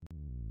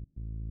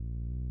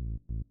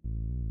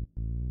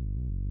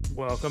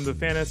Welcome to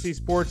Fantasy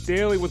Sports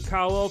Daily with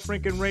Kyle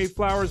Elfrink and Ray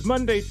Flowers,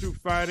 Monday through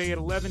Friday at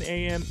 11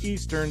 a.m.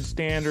 Eastern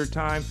Standard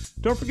Time.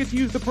 Don't forget to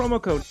use the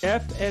promo code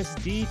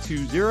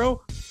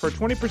FSD20 for a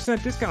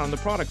 20% discount on the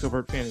products over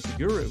at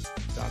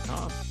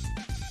fantasyguru.com.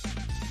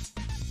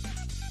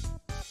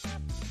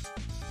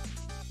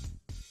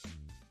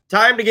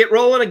 Time to get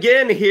rolling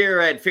again here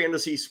at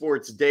Fantasy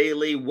Sports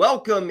Daily.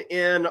 Welcome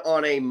in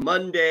on a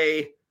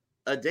Monday,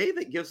 a day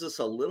that gives us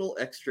a little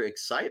extra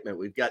excitement.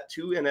 We've got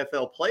 2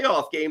 NFL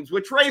playoff games,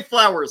 which Ray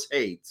Flowers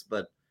hates,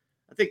 but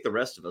I think the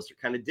rest of us are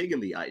kind of digging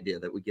the idea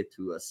that we get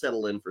to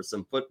settle in for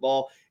some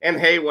football. And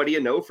hey, what do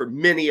you know? For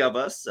many of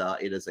us,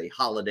 it is a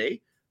holiday.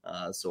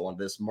 So on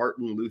this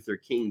Martin Luther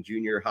King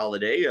Jr.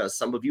 holiday,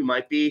 some of you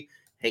might be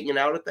hanging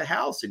out at the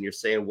house and you're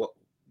saying, what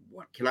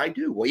can I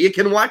do? Well, you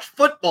can watch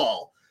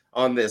football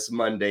on this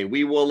Monday.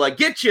 We will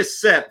get you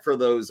set for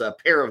those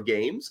pair of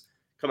games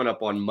coming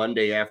up on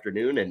Monday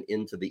afternoon and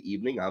into the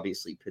evening.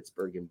 Obviously,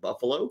 Pittsburgh and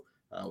Buffalo.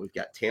 We've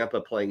got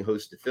Tampa playing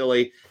host to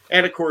Philly.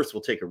 And, of course,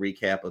 we'll take a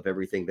recap of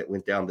everything that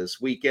went down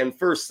this weekend.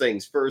 First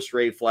things first,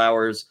 Ray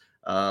Flowers,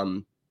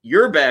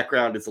 your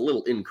background is a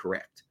little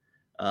incorrect.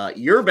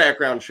 Your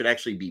background should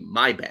actually be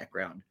my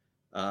background,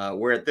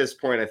 where at this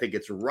point I think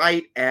it's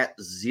right at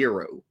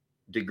 0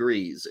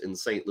 degrees in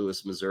St.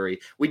 Louis, Missouri.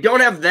 We don't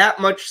have that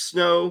much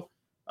snow.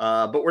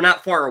 But we're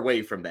not far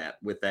away from that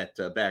with that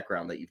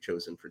background that you've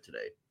chosen for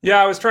today. Yeah,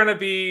 I was trying to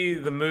be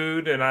the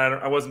mood, and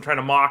I wasn't trying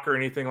to mock or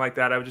anything like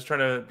that. I was just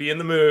trying to be in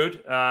the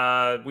mood.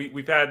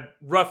 We've had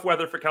rough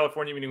weather for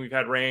California, meaning we've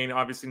had rain,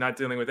 obviously not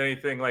dealing with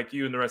anything like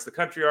you and the rest of the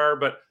country are,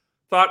 but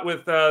thought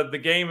with the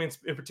game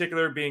in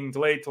particular being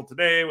delayed till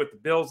today with the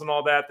Bills and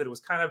all that it was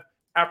kind of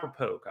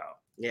apropos, Kyle.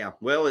 Yeah,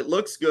 well, it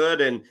looks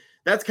good, and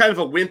that's kind of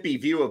a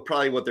wimpy view of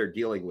probably what they're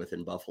dealing with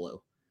in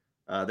Buffalo.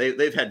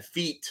 They've had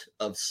feet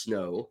of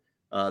snow.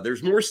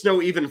 There's more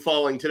snow even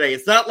falling today.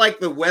 It's not like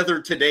the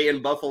weather today in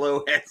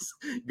Buffalo has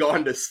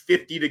gone to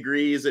 50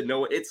 degrees and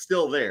no, it's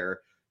still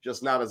there,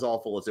 just not as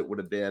awful as it would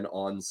have been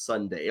on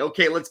Sunday.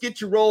 Okay, let's get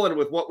you rolling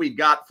with what we've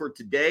got for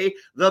today.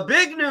 The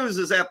big news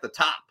is at the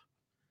top.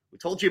 We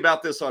told you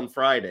about this on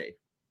Friday,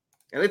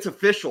 and it's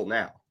official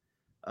now.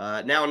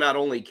 Now, not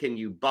only can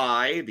you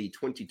buy the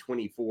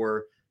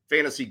 2024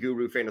 Fantasy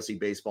Guru Fantasy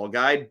Baseball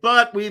Guide,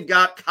 but we've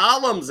got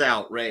columns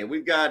out, Ray.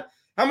 We've got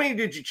how many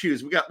did you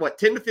choose? We got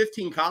 10 to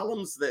 15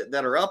 columns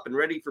that are up and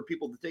ready for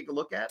people to take a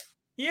look at?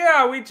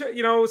 Yeah,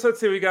 so let's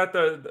see. We got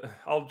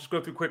I'll just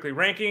go through quickly.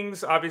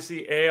 Rankings,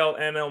 obviously AL,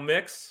 NL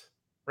mix.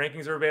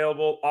 Rankings are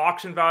available.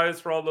 Auction values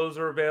for all those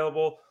are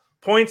available.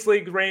 Points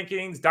league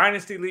rankings,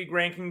 dynasty league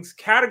rankings,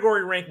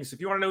 category rankings. So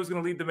if you want to know who's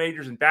going to lead the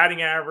majors in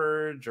batting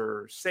average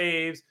or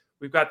saves,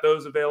 we've got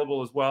those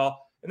available as well.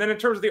 And then in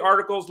terms of the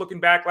articles, looking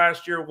back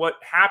last year, what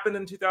happened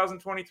in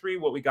 2023,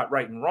 what we got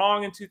right and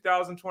wrong in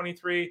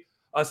 2023.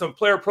 Some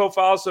player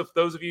profiles. So if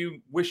those of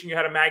you wishing you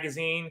had a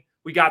magazine,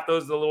 we got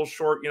those, the little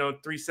short,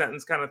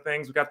 3-sentence kind of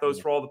things. We got those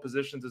for all the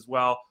positions as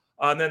well.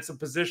 And then some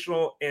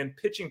positional and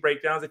pitching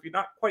breakdowns if you're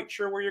not quite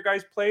sure where your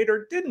guys played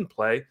or didn't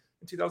play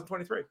in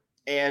 2023.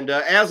 And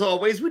as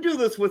always, we do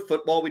this with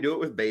football. We do it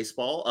with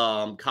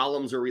baseball.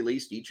 Columns are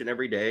released each and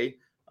every day.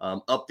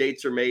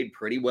 Updates are made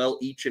pretty well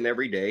each and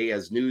every day.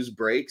 As news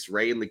breaks,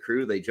 Ray and the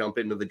crew, they jump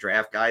into the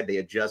draft guide. They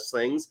adjust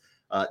things.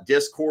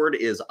 Discord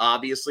is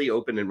obviously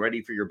open and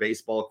ready for your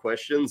baseball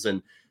questions.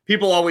 And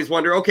people always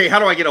wonder, okay, how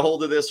do I get a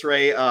hold of this,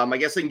 Ray? I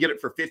guess they can get it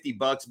for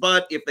 $50,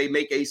 but if they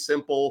make a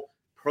simple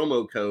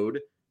promo code,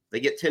 they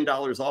get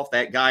 $10 off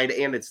that guide.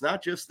 And it's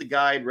not just the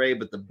guide, Ray,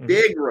 but the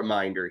big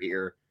reminder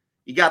here,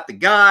 you got the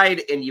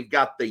guide and you've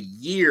got the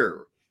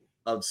year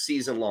of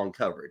season-long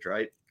coverage,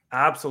 right?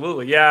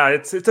 Absolutely. Yeah,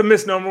 it's a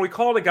misnomer. We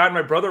call it a guide.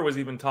 My brother was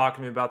even talking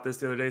to me about this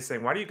the other day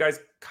saying, why do you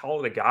guys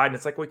call it a guide? And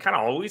it's like, we kind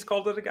of always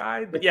called it a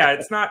guide. But yeah,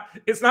 it's not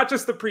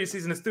just the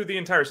preseason, it's through the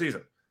entire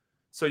season.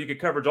 So you get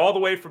coverage all the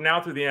way from now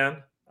through the end.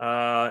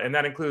 And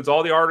that includes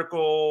all the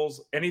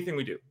articles, anything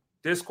we do.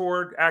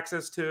 Discord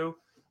access to.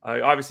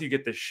 Obviously, you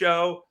get the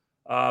show.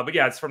 But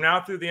yeah, it's from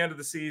now through the end of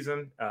the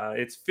season.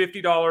 It's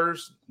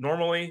 $50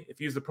 normally. If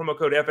you use the promo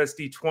code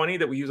FSD20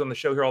 that we use on the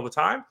show here all the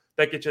time,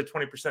 that gets you a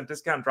 20%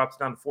 discount, drops it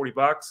down to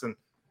 $40. And,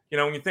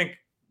 when you think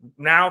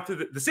now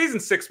through the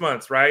season's 6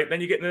 months, right? Then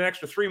you get an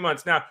extra 3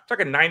 months. Now,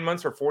 talking 9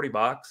 months for $40.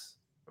 I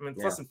mean,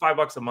 it's less than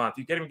 $5 a month.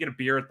 You can't even get a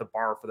beer at the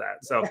bar for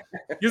that. So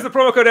use the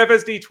promo code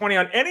FSD20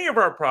 on any of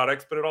our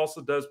products, but it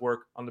also does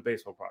work on the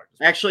baseball products.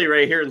 Actually,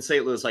 right here in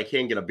St. Louis, I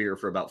can get a beer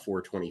for about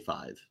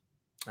 $4.25.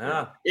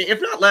 Ah.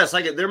 If not less,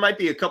 there might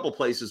be a couple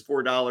places,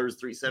 $4,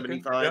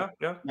 $3.75.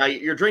 Yeah. Now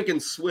you're drinking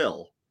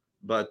swill,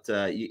 but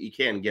you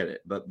can get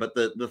it. But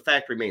the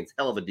fact remains,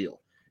 hell of a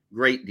deal.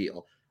 Great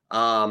deal.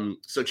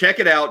 So check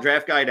it out.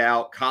 Draft guide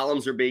out.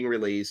 Columns are being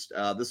released.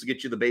 This will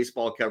get you the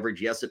baseball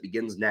coverage. Yes, it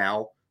begins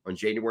now on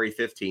January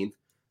 15th.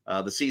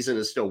 The season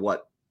is still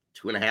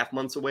 2.5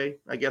 months away,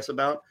 I guess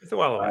about. It's a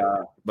while away.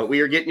 But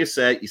we are getting you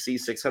set. You see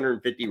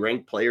 650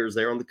 ranked players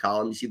there on the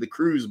column. You see the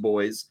Cruise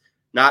boys,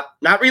 not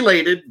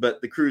related,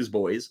 but the Cruise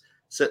boys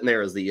sitting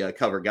there as the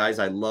cover guys.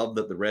 I love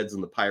that the Reds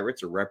and the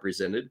Pirates are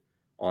represented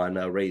on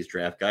Ray's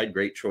Draft Guide.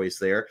 Great choice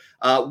there.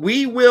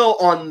 We will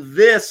on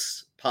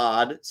this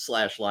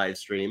pod/live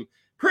stream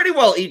pretty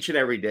well each and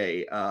every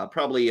day,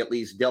 probably at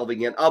least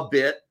delving in a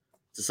bit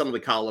to some of the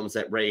columns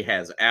that Ray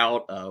has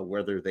out,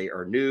 whether they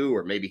are new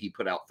or maybe he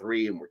put out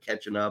 3 and we're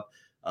catching up.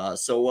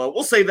 So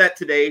we'll save that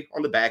today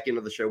on the back end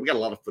of the show. We got a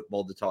lot of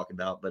football to talk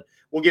about, but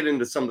we'll get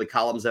into some of the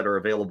columns that are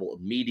available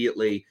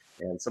immediately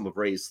and some of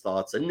Ray's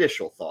thoughts,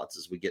 initial thoughts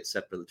as we get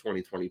set for the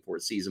 2024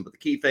 season. But the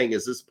key thing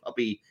is this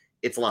puppy,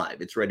 it's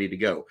live. It's ready to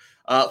go.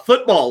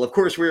 Football, of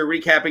course, we were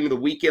recapping the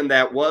weekend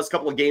that was. A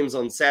couple of games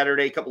on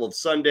Saturday, a couple of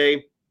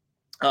Sunday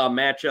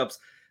matchups.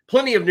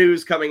 Plenty of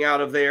news coming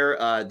out of there.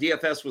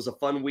 DFS was a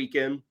fun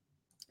weekend,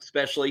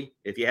 especially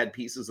if you had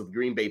pieces of the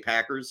Green Bay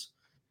Packers,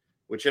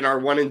 which in our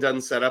one and done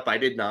setup, I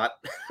did not.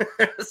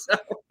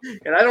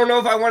 And I don't know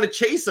if I want to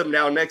chase them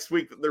now next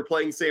week that they're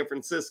playing San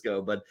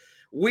Francisco, but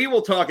we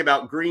will talk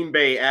about Green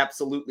Bay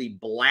absolutely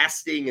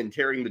blasting and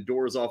tearing the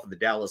doors off of the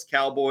Dallas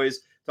Cowboys.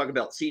 Talk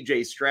about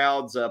CJ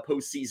Stroud's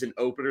postseason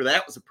opener.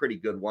 That was a pretty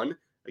good one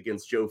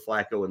against Joe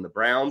Flacco and the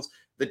Browns.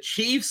 The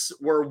Chiefs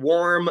were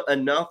warm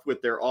enough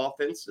with their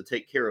offense to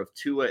take care of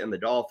Tua and the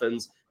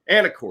Dolphins.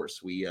 And of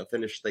course, we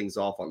finished things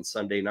off on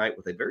Sunday night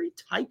with a very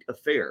tight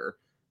affair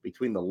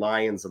between the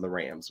Lions and the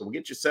Rams. So we'll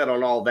get you set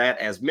on all that.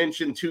 As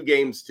mentioned, 2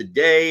 games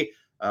today.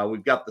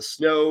 We've got the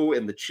snow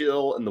and the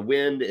chill and the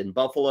wind in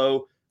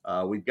Buffalo.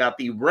 We've got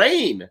the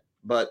rain,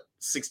 but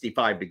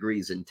 65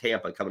 degrees in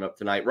Tampa coming up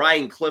tonight.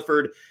 Ryan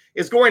Clifford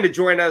is going to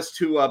join us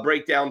to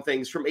break down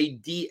things from a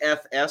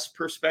DFS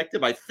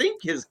perspective. I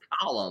think his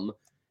column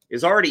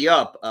is already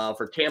up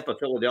for Tampa,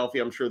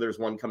 Philadelphia. I'm sure there's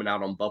one coming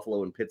out on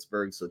Buffalo and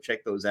Pittsburgh, so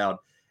check those out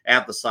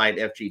at the site,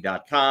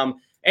 fg.com.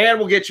 And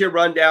we'll get you a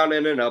rundown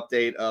and an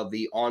update of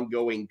the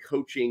ongoing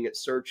coaching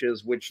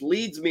searches, which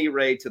leads me,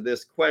 Ray, to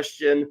this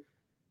question.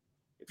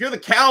 If you're the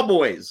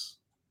Cowboys,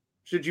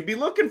 should you be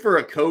looking for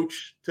a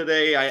coach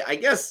today? I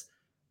guess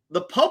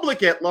the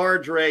public at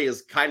large, Ray,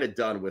 is kind of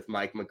done with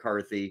Mike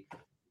McCarthy.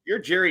 You're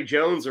Jerry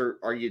Jones, or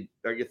are you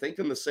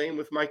thinking the same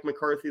with Mike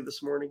McCarthy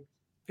this morning?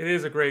 It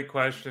is a great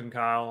question,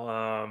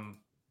 Kyle.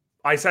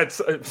 I said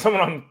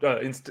someone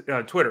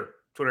on Twitter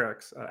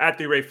X, at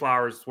the Ray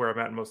Flowers is where I'm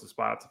at in most of the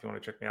spots if you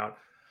want to check me out,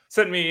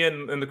 sent me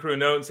in the crew a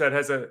note and said,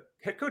 has a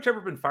head coach ever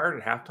been fired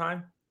at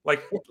halftime?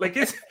 Like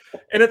it's,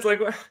 and it's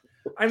like,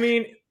 I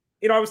mean,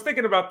 I was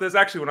thinking about this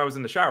actually when I was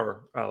in the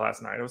shower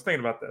last night. I was thinking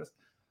about this.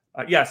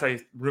 Yes, I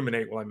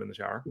ruminate while I'm in the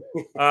shower.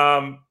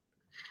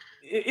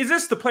 Is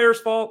this the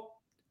player's fault?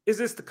 Is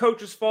this the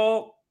coach's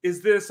fault?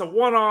 Is this a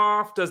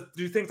one-off?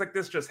 Do things like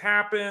this just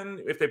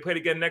happen? If they played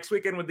again next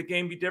weekend, would the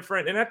game be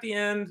different? And at the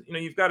end,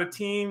 you've got a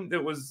team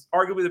that was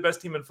arguably the best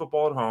team in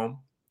football at home.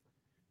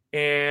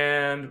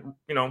 And,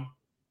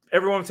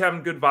 everyone's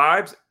having good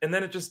vibes. And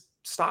then it just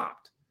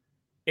stopped.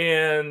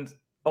 And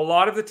a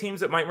lot of the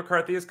teams that Mike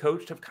McCarthy has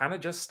coached have kind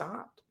of just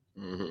stopped.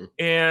 Mm-hmm.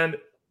 And,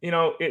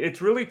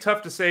 it's really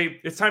tough to say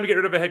it's time to get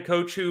rid of a head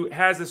coach who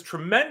has this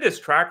tremendous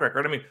track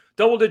record. I mean,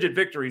 double-digit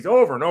victories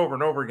over and over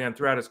and over again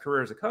throughout his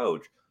career as a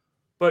coach,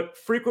 but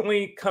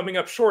frequently coming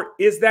up short.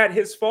 Is that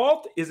his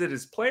fault? Is it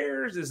his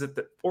players? Is it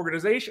the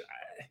organization?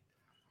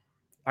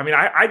 I mean,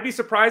 I'd be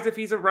surprised if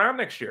he's around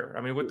next year.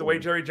 I mean, with the way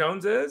Jerry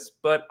Jones is,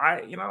 but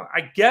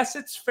I guess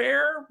it's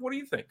fair. What do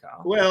you think,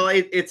 Kyle? Well,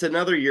 it's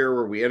another year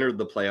where we entered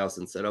the playoffs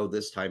and said, oh,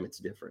 this time it's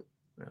different.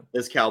 Yeah.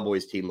 This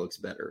Cowboys team looks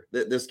better.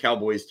 This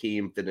Cowboys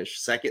team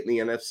finished second in the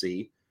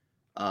NFC.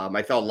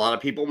 I thought a lot of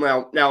people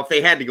now, if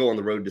they had to go on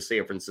the road to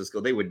San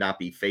Francisco, they would not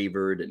be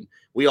favored. And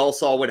we all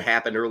saw what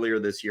happened earlier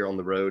this year on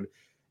the road.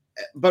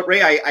 But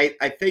Ray,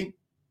 I think,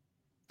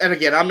 and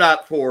again, I'm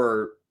not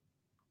for,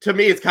 to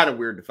me, it's kind of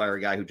weird to fire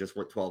a guy who just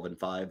went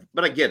 12-5,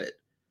 but I get it.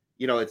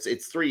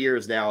 It's 3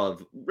 years now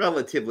of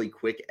relatively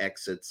quick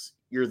exits.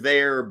 You're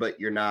there, but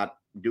you're not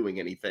doing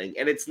anything.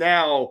 And it's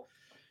now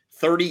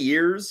 30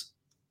 years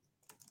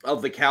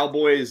of the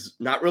Cowboys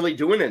not really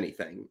doing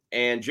anything.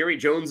 And Jerry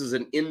Jones is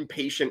an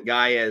impatient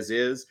guy as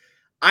is.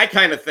 I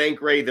kind of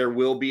think, Ray, there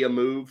will be a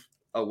move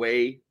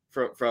away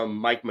from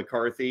Mike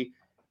McCarthy.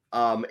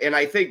 And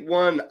I think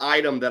one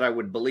item that I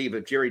would believe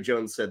if Jerry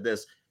Jones said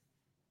this,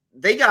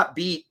 they got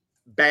beat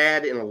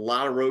bad in a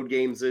lot of road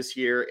games this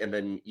year. And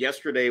then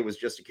yesterday was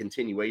just a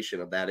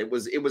continuation of that. It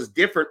was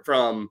different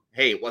from,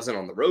 hey, it wasn't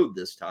on the road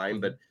this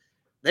time, but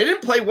they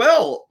didn't play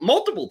well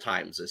multiple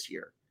times this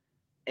year.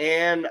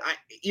 And,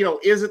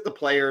 is it the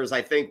players?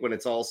 I think when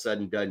it's all said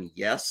and done,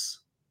 yes,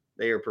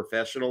 they are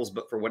professionals.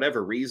 But for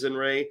whatever reason,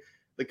 Ray,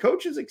 the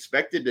coach is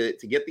expected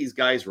to get these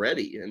guys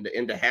ready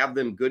and to have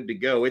them good to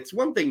go. It's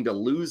one thing to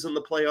lose in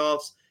the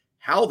playoffs.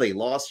 How they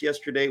lost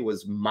yesterday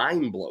was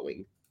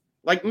mind-blowing.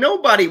 Like,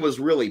 nobody was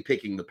really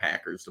picking the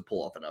Packers to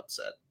pull off an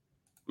upset.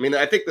 I mean,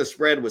 I think the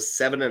spread was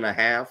 7.5.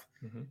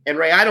 Mm-hmm. And,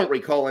 Ray, I don't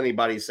recall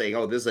anybody saying,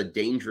 oh, this is a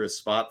dangerous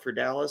spot for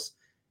Dallas.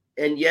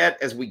 And yet,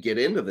 as we get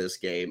into this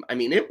game, I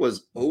mean, it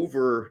was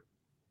over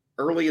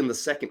early in the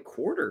second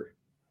quarter.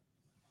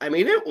 I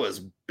mean, it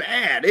was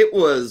bad. It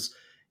was,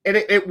 and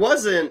it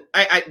wasn't,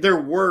 there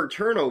were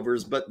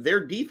turnovers, but their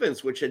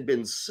defense, which had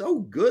been so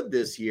good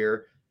this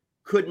year,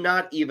 could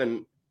not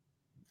even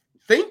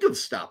think of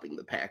stopping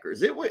the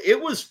Packers. It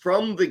was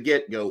from the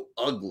get-go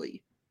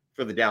ugly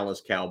for the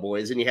Dallas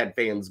Cowboys, and you had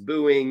fans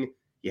booing,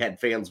 you had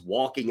fans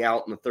walking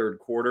out in the third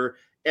quarter,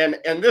 and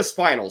this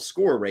final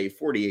score, Ray,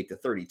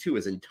 48-32,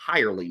 is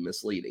entirely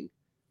misleading.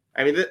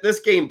 I mean, this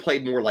game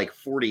played more like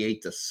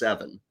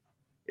 48-7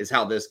 is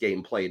how this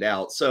game played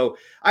out. So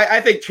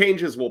I think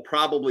changes will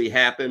probably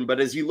happen,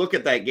 but as you look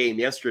at that game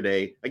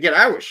yesterday, again,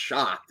 I was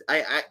shocked.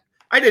 I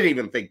didn't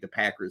even think the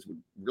Packers would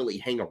really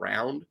hang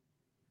around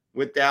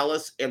with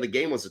Dallas, and the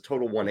game was a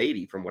total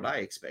 180 from what I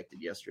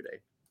expected yesterday.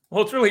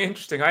 Well, it's really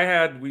interesting.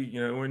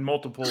 We're in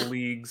multiple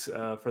leagues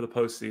for the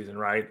postseason,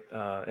 right?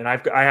 And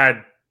I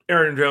had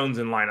Aaron Jones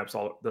in lineups,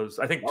 all those.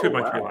 I think two of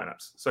my three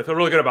lineups. So I feel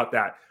really good about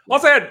that.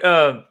 Also, I had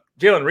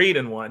Jalen Reed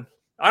in one.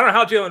 I don't know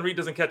how Jalen Reed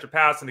doesn't catch a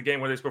pass in a game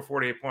where they score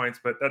 48 points,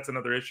 but that's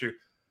another issue.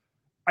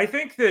 I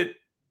think that,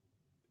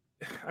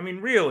 I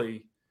mean,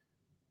 really,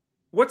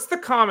 what's the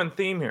common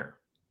theme here?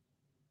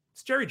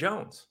 It's Jerry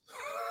Jones.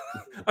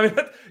 I mean,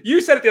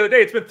 you said it the other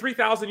day. It's been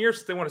 3,000 years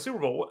since they won a Super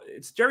Bowl.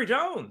 It's Jerry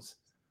Jones.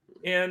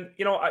 And,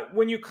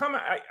 when you come,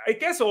 I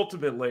guess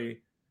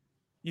ultimately,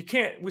 you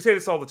can't, we say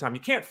this all the time,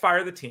 you can't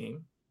fire the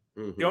team.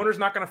 Mm-hmm. The owner's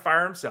not going to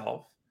fire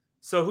himself.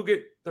 So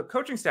the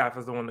coaching staff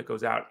is the one that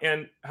goes out.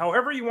 And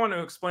however you want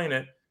to explain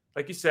it,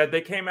 like you said,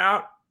 they came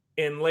out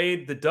and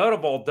laid the dud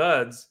of all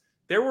duds.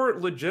 There were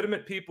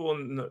legitimate people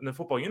in the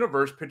football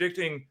universe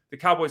predicting the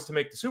Cowboys to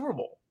make the Super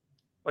Bowl.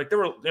 Like there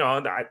were,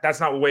 that's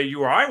not the way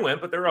you or I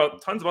went, but there were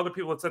tons of other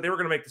people that said they were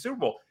going to make the Super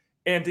Bowl.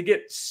 And to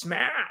get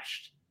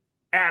smashed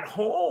at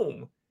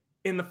home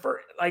in the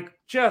first,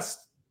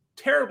 just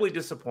terribly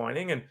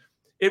disappointing. And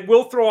it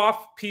will throw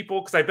off people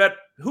because I bet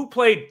who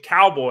played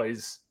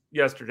Cowboys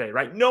yesterday,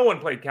 right? No one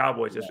played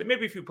Cowboys yesterday.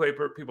 Maybe if you play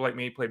people like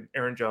me, played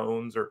Aaron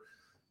Jones, or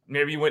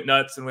maybe you went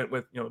nuts and went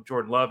with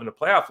Jordan Love in a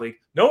playoff league.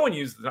 No one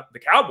used the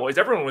Cowboys.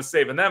 Everyone was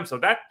saving them. So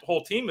that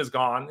whole team is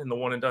gone in the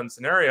one and done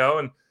scenario.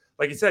 And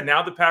like you said,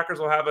 now the Packers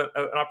will have an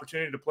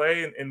opportunity to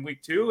play in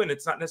week 2, and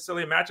it's not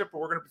necessarily a matchup, but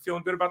we're going to be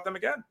feeling good about them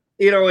again.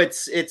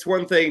 It's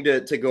one thing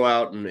to go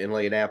out and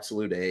lay an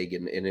absolute egg,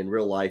 and in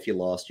real life, you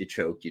lost, you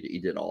choked,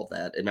 you did all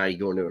that, and now you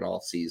go into an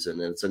off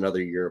season, and it's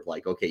another year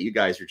of okay, you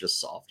guys are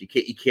just soft. You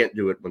can't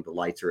do it when the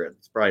lights are at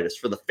its brightest.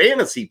 For the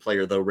fantasy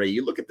player, though, Ray,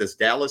 you look at this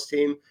Dallas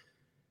team.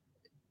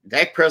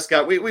 Dak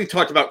Prescott. We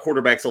talked about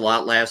quarterbacks a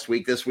lot last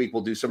week. This week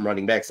we'll do some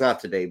running backs, not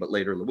today, but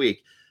later in the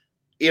week.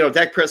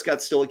 Dak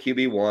Prescott's still a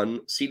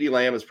QB1. CeeDee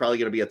Lamb is probably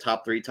going to be a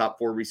top 3, top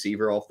 4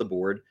 receiver off the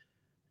board.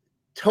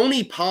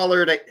 Tony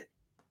Pollard,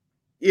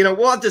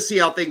 we'll have to see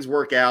how things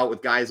work out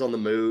with guys on the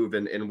move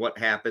and what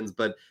happens,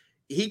 but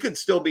he could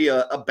still be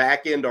a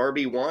back-end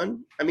RB1.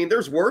 I mean,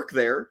 there's work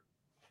there.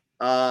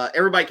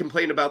 Everybody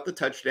complained about the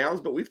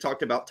touchdowns, but we've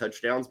talked about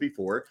touchdowns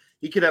before.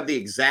 He could have the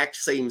exact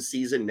same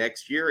season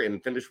next year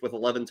and finish with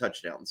 11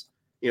 touchdowns.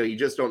 You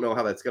just don't know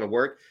how that's going to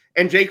work.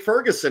 And Jake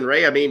Ferguson,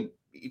 Ray, I mean,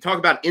 you talk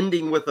about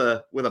ending with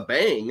a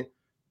bang,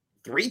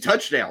 3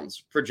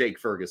 touchdowns for Jake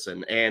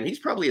Ferguson, and he's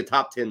probably a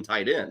top 10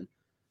 tight end.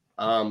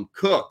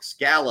 Cooks,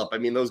 Gallup, I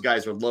mean, those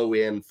guys are low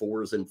end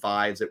 4s and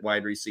 5s at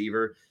wide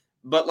receiver.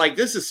 But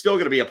this is still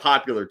going to be a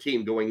popular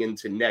team going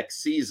into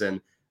next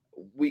season.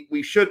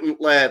 We shouldn't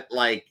let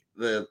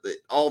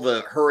all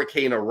the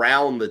hurricane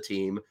around the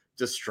team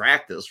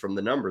distract us from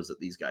the numbers that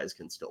these guys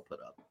can still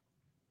put up.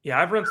 Yeah,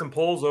 I've run some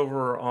polls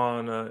over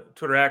on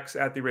Twitter X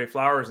at the Ray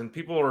Flowers, and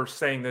people are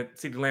saying that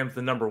CeeDee Lamb's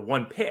the number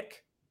 1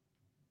 pick.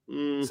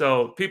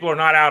 So people are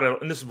not out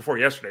of, and this is before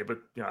yesterday, but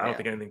I don't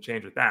think anything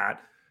changed with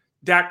that.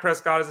 Dak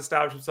Prescott has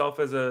established himself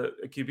as a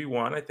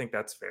QB1. I think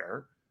that's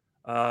fair.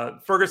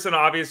 Ferguson,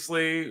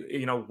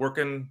 obviously,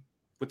 working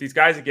with these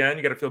guys again,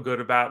 you got to feel good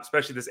about,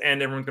 especially this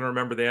end. Everyone's going to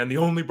remember the end. The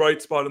only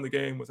bright spot in the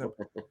game was him.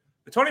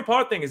 The Tony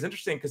Pollard thing is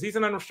interesting because he's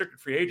an unrestricted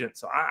free agent.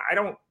 So I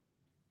don't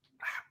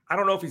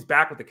know if he's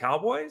back with the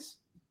Cowboys.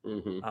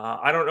 Mm-hmm.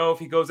 I don't know if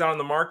he goes out on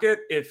the market,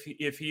 if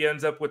he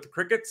ends up with the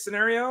cricket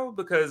scenario,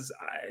 because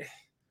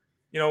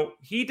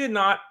he did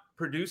not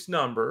produce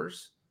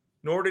numbers,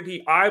 nor did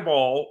he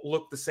eyeball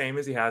look the same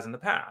as he has in the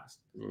past.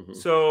 Mm-hmm.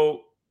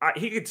 So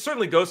he could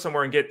certainly go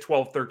somewhere and get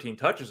 12, 13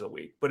 touches a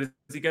week, but is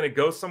he going to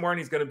go somewhere and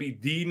he's going to be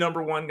the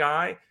number 1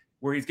 guy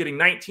where he's getting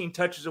 19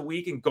 touches a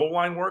week and goal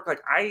line work?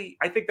 I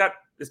think that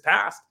is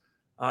past.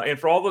 And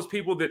for all those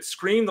people that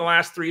screamed the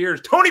last 3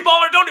 years, Tony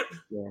Pollard, don't do it.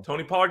 Yeah.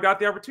 Tony Pollard got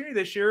the opportunity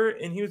this year,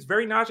 and he was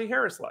very Najee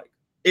Harris-like.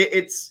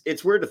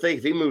 It's weird to think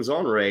if he moves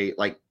on, Ray,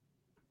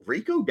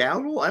 Rico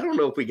Dowdle, I don't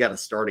know if we got a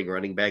starting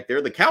running back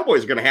there. The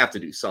Cowboys are going to have to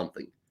do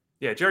something.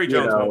 Yeah, Jerry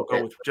Jones won't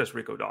go with just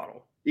Rico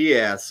Dowdle.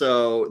 Yeah,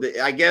 so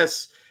I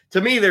guess to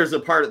me there's a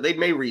part they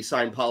may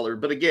re-sign Pollard,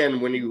 but again,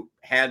 when you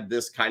had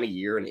this kind of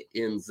year and it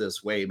ends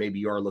this way, maybe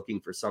you are looking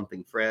for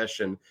something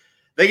fresh, and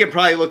they can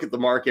probably look at the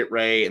market,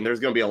 Ray, and there's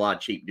going to be a lot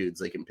of cheap dudes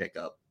they can pick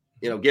up.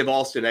 Give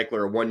Austin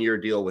Eckler a 1-year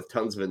deal with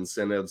tons of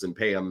incentives and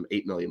pay him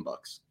 $8 million.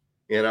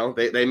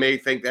 They may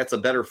think that's a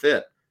better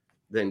fit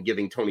than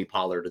giving Tony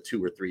Pollard a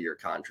 2 or 3 year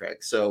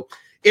contract. So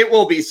it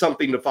will be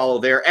something to follow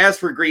there. As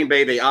for Green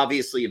Bay, they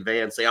obviously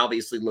advanced. They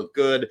obviously look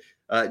good.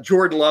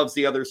 Jordan Love's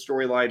the other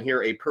storyline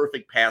here, a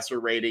perfect passer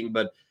rating,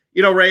 but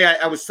You know, Ray,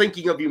 I was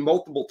thinking of you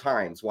multiple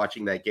times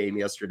watching that game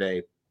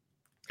yesterday.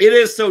 It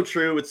is so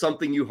true. It's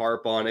something you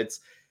harp on.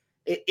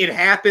 It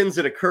happens,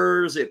 it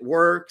occurs, it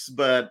works,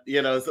 but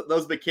you know,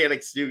 those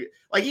mechanics do,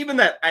 like, even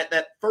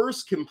that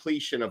first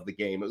completion of the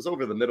game, it was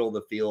over the middle of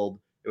the field.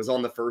 It was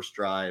on the first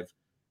drive,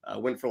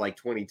 went for like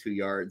 22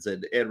 yards.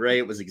 And Ray,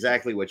 it was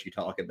exactly what you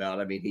talk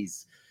about. I mean,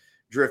 he's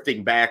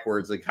drifting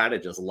backwards and kind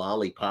of just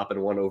lollipopping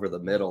one over the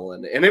middle.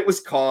 And it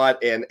was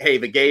caught. And hey,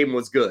 the game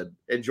was good.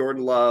 And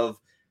Jordan Love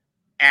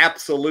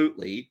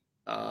absolutely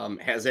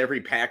has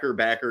every Packer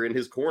backer in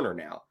his corner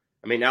now.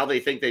 I mean, now they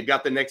think they've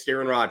got the next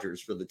Aaron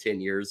Rodgers for the 10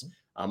 years.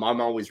 I'm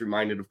always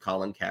reminded of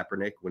Colin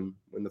Kaepernick when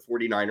the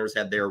 49ers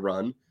had their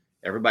run.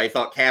 Everybody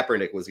thought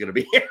Kaepernick was going to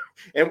be here.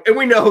 And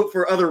we know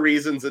for other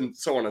reasons and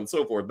so on and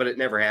so forth, but it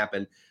never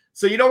happened.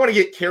 So you don't want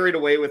to get carried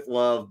away with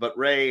Love. But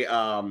Ray,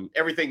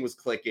 everything was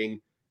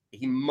clicking.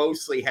 He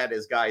mostly had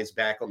his guys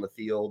back on the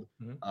field.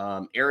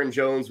 Aaron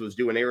Jones was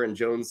doing Aaron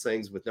Jones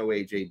things with no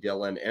A.J.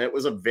 Dillon, and it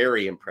was a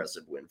very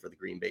impressive win for the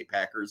Green Bay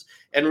Packers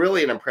and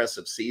really an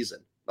impressive season.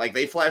 Like,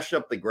 they flashed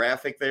up the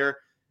graphic there.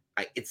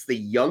 It's the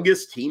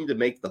youngest team to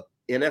make the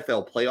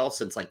NFL playoffs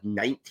since like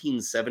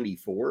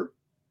 1974.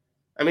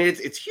 I mean,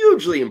 it's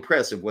hugely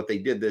impressive what they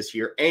did this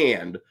year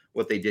and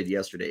what they did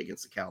yesterday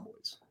against the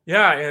Cowboys.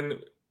 Yeah, and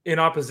in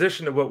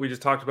opposition to what we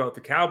just talked about with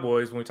the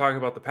Cowboys, when we talk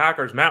about the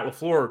Packers, Matt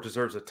LaFleur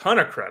deserves a ton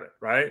of credit,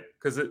 right?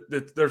 Because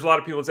there's a lot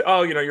of people that say,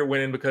 oh, you know, you're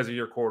winning because of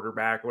your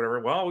quarterback or whatever.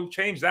 Well, we've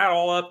changed that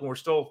all up, and we're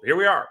still, here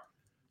we are.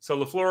 So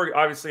LaFleur,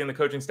 obviously, and the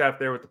coaching staff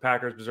there with the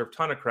Packers deserve a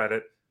ton of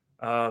credit.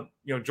 You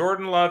know,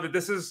 Jordan Love,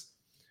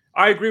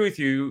 I agree with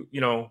you,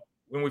 you know,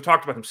 when we've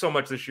talked about him so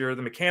much this year,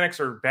 the mechanics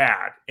are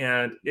bad.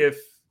 And if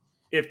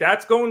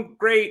that's going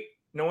great,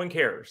 no one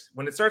cares.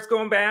 When it starts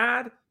going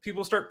bad,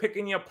 people start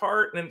picking you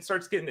apart, and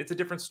it's a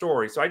different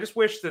story. So I just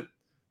wish that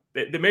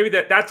maybe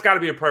that's got to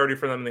be a priority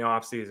for them in the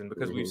offseason,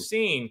 because we've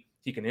seen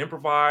he can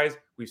improvise.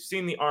 We've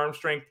seen the arm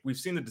strength. We've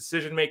seen the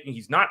decision-making.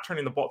 He's not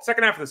turning the ball.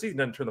 Second half of the season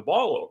doesn't turn the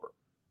ball over.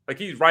 Like,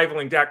 he's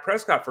rivaling Dak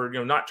Prescott for, you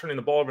know, not turning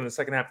the ball over in the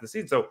second half of the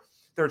season. So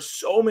there's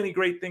so many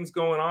great things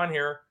going on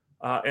here,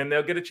 and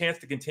they'll get a chance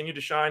to continue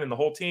to shine. And the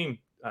whole team,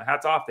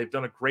 hats off. They've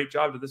done a great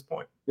job to this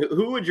point.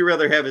 Who would you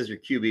rather have as your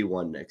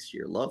QB1 next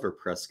year, Love or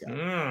Prescott?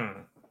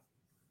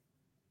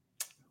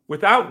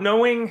 Without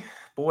knowing,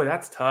 boy,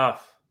 that's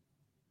tough.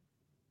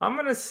 I'm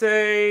going to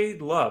say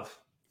Love.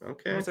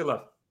 Okay. I'm going to say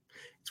Love.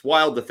 It's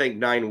wild to think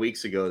 9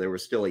 weeks ago there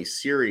was still a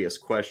serious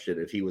question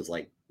if he was,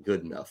 like,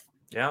 good enough.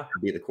 Yeah. To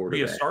be the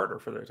quarterback. Be a starter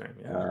for their team.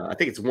 Yeah. I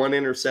think it's one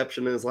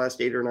interception in his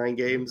last 8 or 9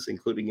 games,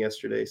 including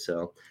yesterday.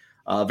 So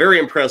very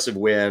impressive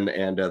win,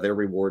 and their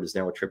reward is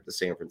now a trip to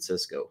San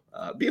Francisco.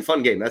 Be a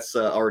fun game. That's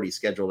already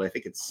scheduled. I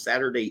think it's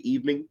Saturday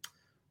evening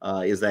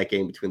is that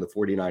game between the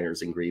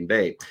 49ers and Green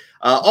Bay.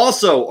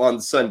 Also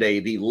on Sunday,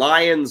 the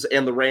Lions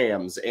and the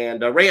Rams.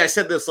 And Ray, I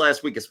said this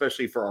last week,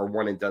 especially for our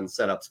one-and-done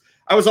setups.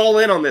 I was all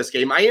in on this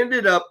game. I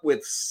ended up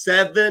with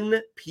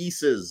 7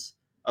 pieces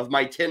of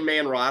my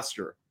 10-man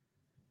roster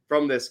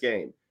from this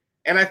game.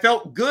 And I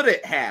felt good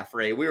at half,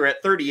 Ray. We were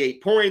at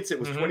 38 points. It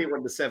was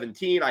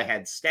 21-17. I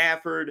had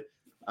Stafford.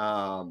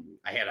 I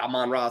had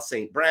Amon-Ra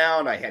St.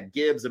 Brown. I had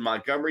Gibbs and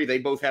Montgomery. They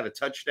both had a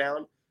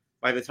touchdown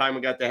by the time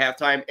we got to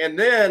halftime. And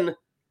then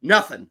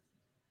nothing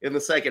in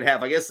the second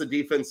half. I guess the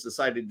defense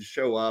decided to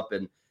show up,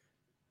 and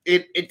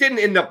it didn't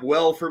end up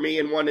well for me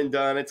in one and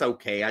done. It's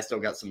okay. I still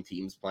got some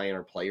teams playing,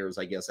 or players,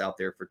 I guess, out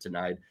there for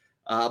tonight.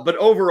 But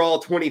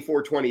overall,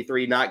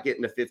 24-23, not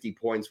getting to 50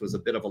 points was a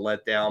bit of a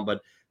letdown,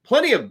 but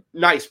plenty of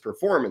nice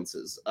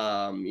performances.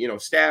 You know,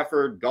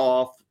 Stafford,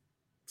 Goff,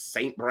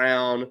 St.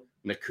 Brown,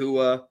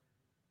 Nakua.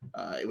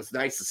 It was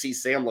nice to see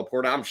Sam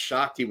Laporta. I'm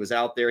shocked he was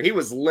out there. He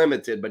was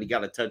limited, but he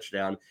got a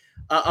touchdown.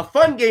 A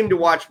fun game to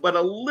watch, but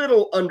a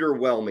little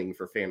underwhelming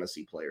for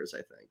fantasy players,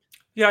 I think.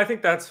 Yeah, I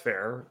think that's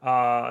fair.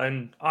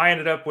 And I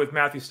ended up with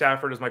Matthew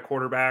Stafford as my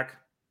quarterback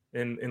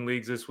in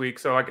leagues this week.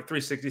 So I get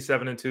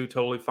 367-2,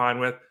 totally fine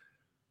with.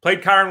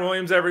 Played Kyren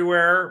Williams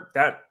everywhere.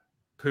 That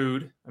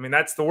pooed. I mean,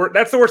 that's the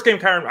worst game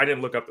Kyren. I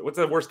didn't look up. What's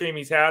the worst game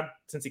he's had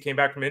since he came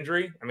back from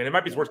injury? I mean, it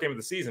might be his worst game of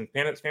the season,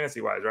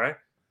 fantasy-wise, right?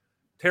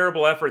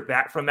 Terrible effort.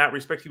 From that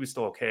respect, he was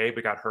still okay,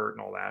 but got hurt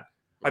and all that.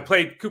 I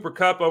played Cooper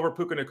Kupp over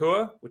Puka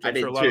Nacua, which I'm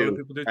sure a lot of other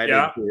people did.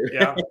 Yeah.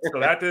 So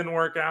that didn't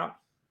work out.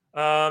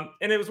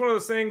 And it was one of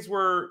those things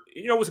where,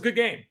 you know, it was a good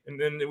game,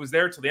 and then it was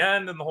there till the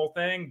end and the whole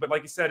thing. But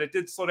like you said, it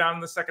did slow down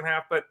in the second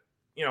half. But,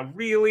 you know,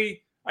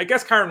 really, I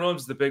guess Kyren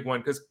Williams is the big one,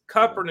 because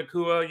Kupp or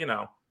Nacua, you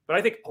know. But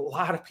I think a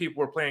lot of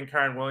people were playing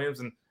Kyren Williams,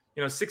 and,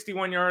 you know,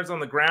 61 yards on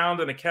the ground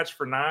and a catch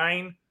for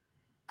 9.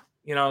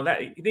 You know, that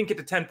he didn't get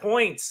to 10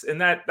 points,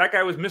 and that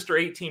guy was Mr.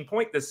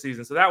 18-point this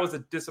season. So that was a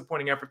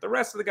disappointing effort. The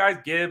rest of the guys,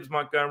 Gibbs,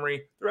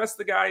 Montgomery, the rest of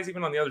the guys,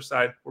 even on the other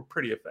side, were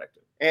pretty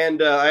effective.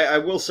 And I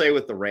will say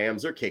with the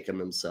Rams, they're kicking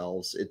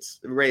themselves.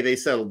 Ray, they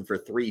settled for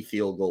 3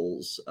 field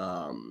goals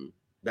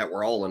that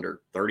were all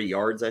under 30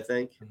 yards, I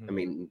think. I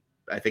mean,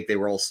 I think they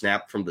were all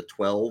snapped from the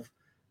 12.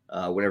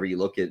 Whenever you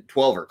look at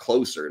 12 or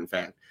closer, in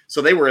fact.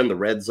 So they were in the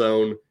red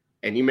zone.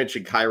 And you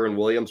mentioned Kyron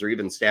Williams or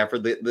even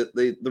Stafford.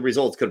 The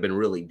results could have been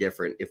really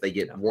different if they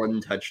get one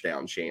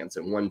touchdown chance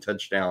and one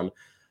touchdown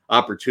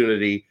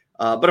opportunity.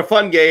 But a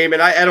fun game,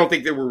 and I don't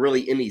think there were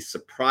really any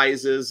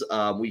surprises.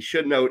 We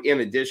should note,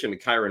 in addition to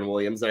Kyron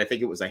Williams, that I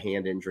think it was a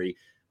hand injury,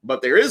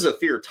 but there is a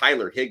fear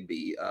Tyler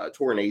Higbee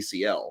tore an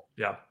ACL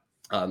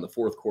in the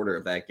fourth quarter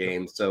of that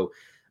game. So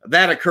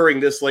that occurring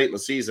this late in the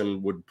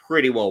season would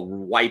pretty well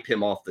wipe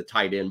him off the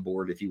tight end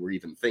board if you were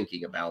even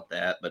thinking about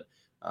that. But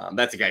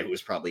that's a guy who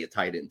was probably a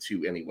tight end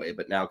too anyway,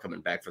 but now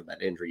coming back from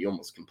that injury, you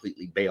almost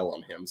completely bail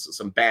on him. So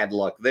some bad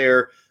luck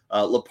there.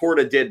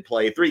 Laporta did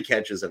play 3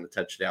 catches and a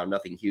touchdown,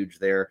 nothing huge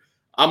there.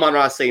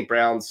 Amon-Ra St.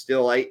 Brown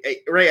still,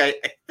 Ray, I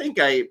think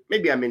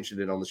maybe I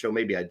mentioned it on the show,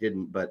 maybe I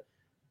didn't, but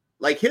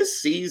like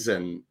his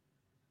season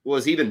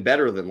was even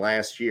better than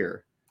last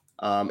year.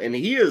 And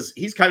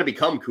he's kind of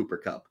become Cooper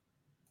Kupp.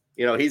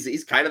 You know,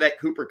 he's kind of that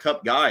Cooper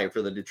Kupp guy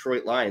for the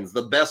Detroit Lions,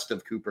 the best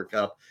of Cooper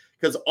Kupp,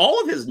 because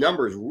all of his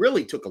numbers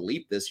really took a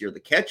leap this year. The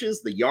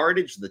catches, the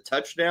yardage, the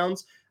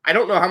touchdowns. I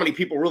don't know how many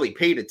people really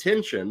paid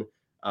attention,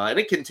 and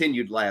it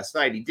continued last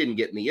night. He didn't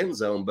get in the end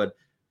zone, but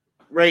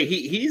Ray,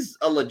 he's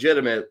a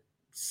legitimate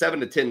 7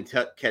 to 10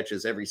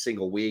 catches every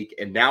single week,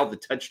 and now the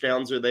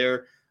touchdowns are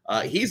there.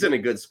 He's in a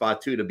good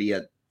spot too to be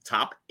a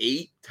top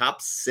 8,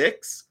 top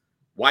 6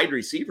 wide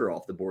receiver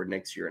off the board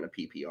next year in a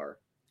PPR.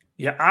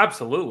 Yeah,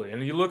 absolutely.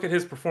 And you look at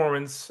his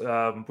performance. We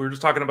were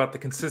just talking about the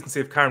consistency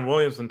of Kyron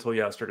Williams until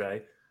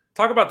yesterday.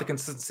 Talk about the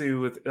consistency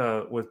with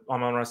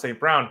Amon-Ra St.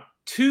 Brown.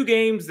 2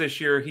 games this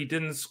year, he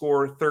didn't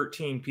score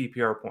 13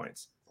 PPR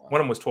points. Wow.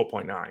 One of them was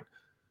 12.9.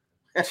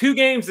 2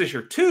 games this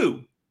year,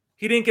 2.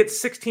 He didn't get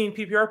 16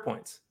 PPR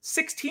points.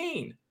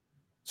 16.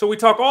 So we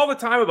talk all the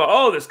time about,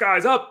 oh, this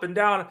guy's up and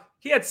down.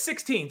 He had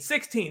 16.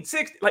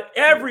 Like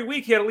every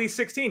week he had at least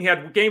 16. He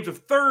had games of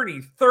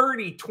 30,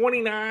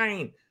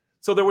 29.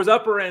 So there was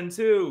upper end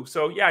too.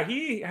 So yeah,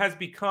 he has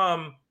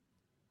become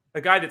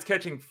a guy that's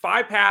catching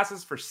 5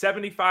 passes for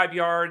 75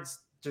 yards,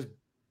 just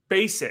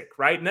basic,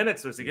 right? And then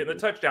it's, is he getting a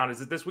touchdown? Is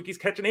it this week he's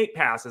catching 8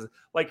 passes?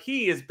 Like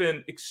he has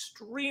been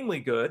extremely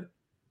good,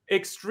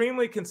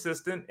 extremely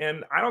consistent.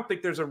 And I don't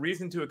think there's a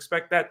reason to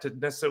expect that to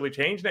necessarily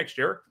change next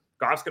year.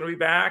 Goff's going to be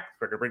back.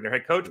 They're going to bring their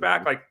head coach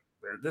back. Like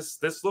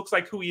this looks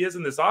like who he is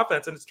in this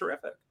offense, and it's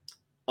terrific.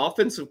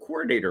 Offensive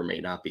coordinator may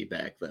not be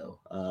back, though.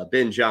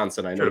 Ben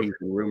Johnson, I know he's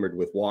been rumored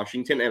with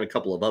Washington and a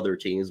couple of other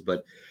teams,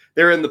 but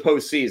they're in the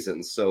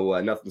postseason, so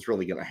nothing's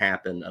really going to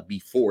happen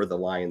before the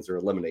Lions are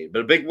eliminated.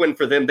 But a big win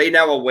for them. They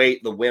now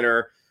await the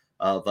winner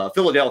of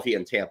Philadelphia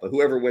and Tampa.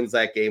 Whoever wins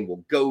that game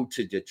will go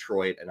to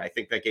Detroit, and I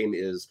think that game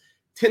is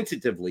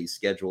tentatively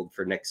scheduled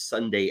for next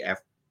Sunday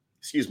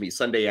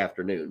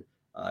afternoon.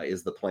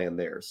 Is the plan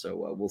there.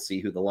 So we'll see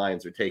who the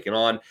Lions are taking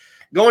on.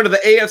 Going to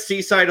the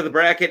AFC side of the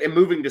bracket and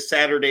moving to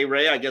Saturday,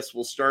 Ray, I guess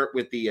we'll start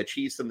with the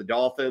Chiefs and the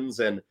Dolphins.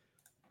 And,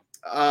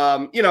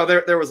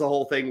 there was a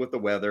whole thing with the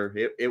weather.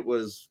 It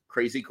was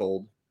crazy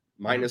cold,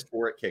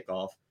 -4 at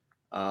kickoff.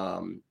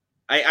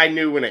 I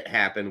knew when it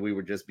happened, we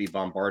would just be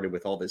bombarded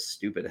with all this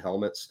stupid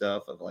helmet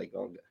stuff of like,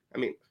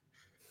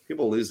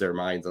 people lose their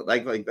minds.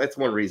 Like that's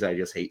one reason I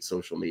just hate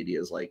social media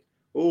is like,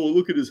 oh,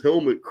 look at his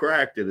helmet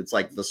cracked. And it's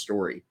like the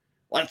story.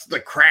 What's the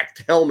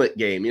cracked helmet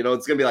game? It's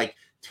going to be like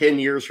 10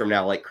 years from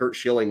now, like Kurt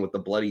Schilling with the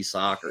bloody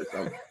sock or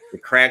something. The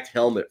cracked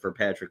helmet for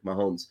Patrick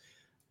Mahomes.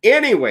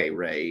 Anyway,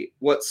 Ray,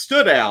 what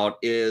stood out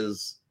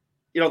is,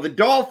 the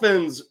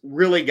Dolphins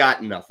really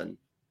got nothing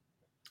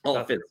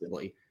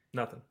offensively.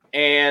 Nothing.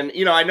 And,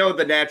 I know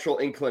the natural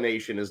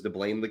inclination is to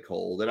blame the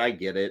cold, and I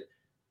get it.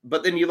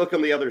 But then you look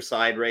on the other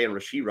side, Ray, and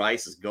Rashee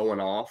Rice is going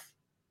off.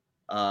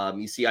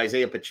 You see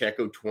Isaiah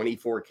Pacheco,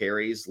 24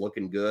 carries,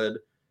 looking good.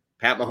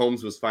 Pat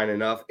Mahomes was fine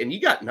enough, and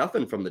you got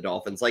nothing from the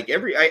Dolphins. Like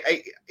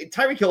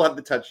Tyreek Hill had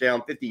the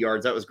touchdown, 50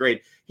 yards. That was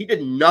great. He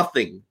did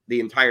nothing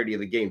the entirety of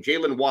the game.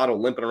 Jalen Waddle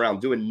limping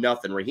around doing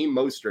nothing. Raheem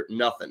Mostert,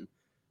 nothing.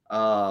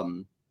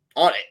 On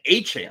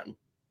Achane,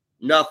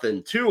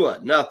 nothing.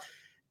 Tua, nothing.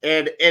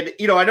 And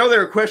I know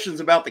there are questions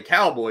about the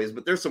Cowboys,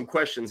 but there's some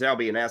questions now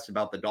being asked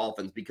about the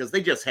Dolphins because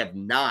they just have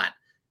not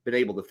been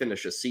able to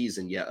finish a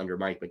season yet under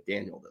Mike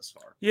McDaniel this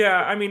far. Yeah,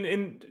 I mean,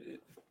 in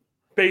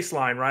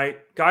baseline, right?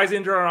 Guys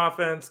injured on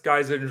offense,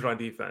 guys injured on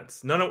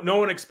defense. No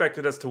one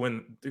expected them to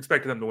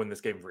win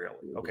this game,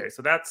 really. Okay,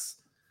 so that's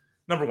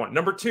number one.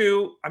 Number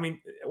two, I mean,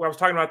 I was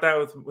talking about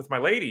that with my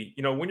lady.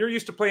 When you're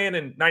used to playing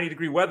in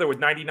 90-degree weather with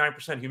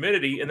 99%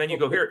 humidity, and then you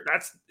go here,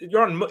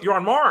 you're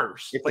on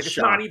Mars. It's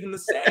not even the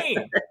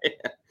same.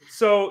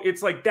 So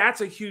it's like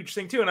that's a huge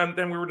thing too. And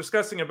then we were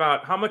discussing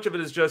about how much of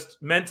it is just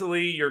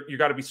mentally. You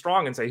got to be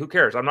strong and say, "Who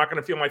cares? I'm not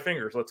going to feel my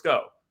fingers. Let's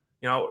go."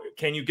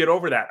 Can you get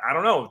over that? I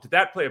don't know. Did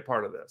that play a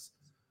part of this?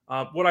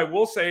 What I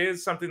will say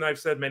is something that I've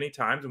said many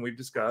times and we've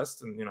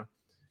discussed, and,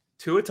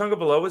 Tua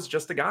Tagovailoa is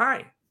just a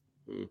guy.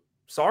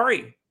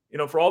 Sorry.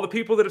 For all the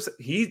people that have said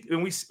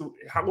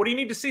what do you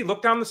need to see?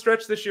 Look down the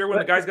stretch this year when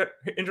the guys got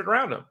injured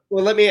around him.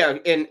 Well, let me,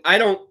 and I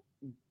don't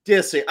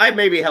disagree. I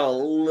maybe have a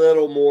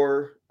little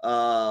more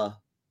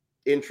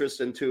interest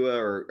in Tua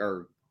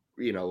or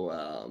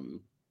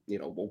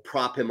we'll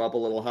prop him up a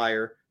little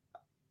higher.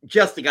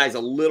 Just the guy's a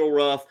little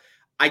rough.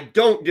 I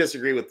don't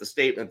disagree with the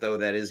statement, though,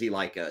 that is he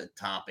like a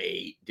top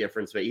 8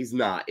 difference, but he's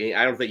not.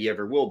 I don't think he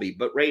ever will be.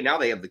 But right now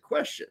they have the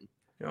question.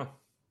 Yeah.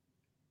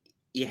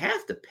 You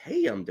have to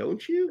pay him,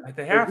 don't you?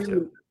 They have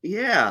to.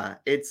 Yeah,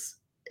 it's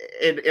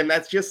and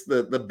that's just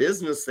the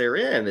business they're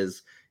in.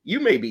 Is you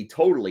may be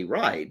totally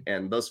right,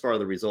 and thus far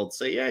the results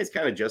say, yeah, he's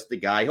kind of just a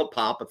guy. He'll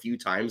pop a few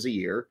times a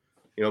year,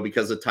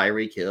 because of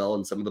Tyreek Hill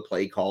and some of the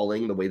play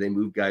calling, the way they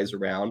move guys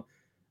around.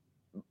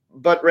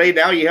 But right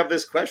now you have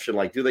this question,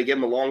 like, do they give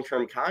him a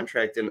long-term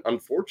contract? And I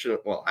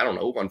don't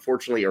know,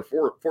 unfortunately or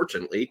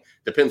fortunately,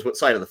 depends what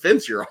side of the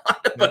fence you're on.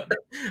 But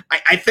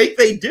I think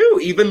they do,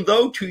 even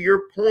though, to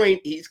your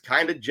point, he's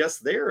kind of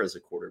just there as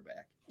a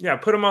quarterback. Yeah,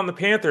 put him on the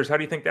Panthers. How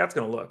do you think that's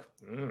going to look?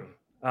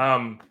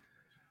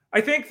 I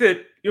think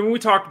that we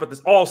talked about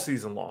this all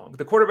season long.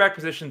 The quarterback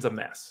position's a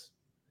mess.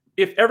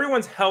 If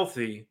everyone's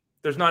healthy,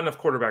 there's not enough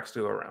quarterbacks to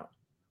go around.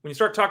 When you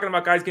start talking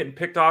about guys getting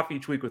picked off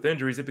each week with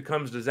injuries, it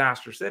becomes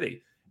disaster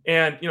city.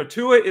 And,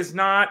 Tua he's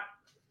not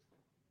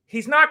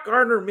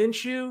Gardner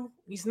Minshew.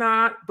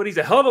 But he's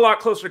a hell of a lot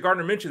closer to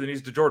Gardner Minshew than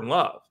he's to Jordan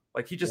Love.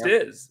 Like, he just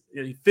is.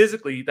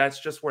 Physically, that's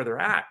just where they're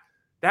at.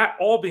 That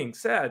all being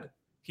said,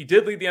 he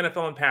did lead the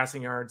NFL in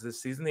passing yards this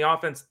season. The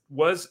offense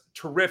was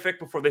terrific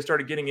before they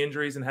started getting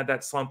injuries and had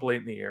that slump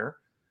late in the year.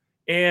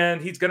 And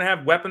he's going to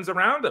have weapons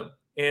around him.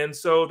 And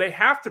so they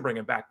have to bring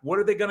him back. What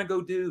are they going to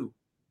go do?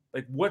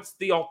 Like, what's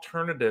the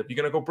alternative? You're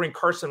going to go bring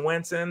Carson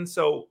Wentz in?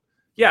 So,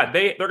 yeah,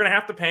 they're going to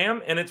have to pay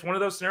him. And it's one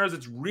of those scenarios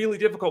that's really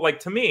difficult. Like,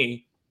 to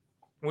me,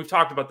 and we've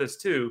talked about this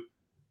too,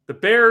 the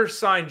Bears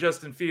signed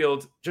Justin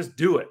Fields. Just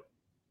do it.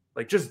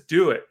 Like, just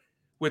do it.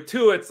 With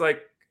Tua, it's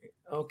like,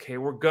 okay,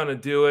 we're going to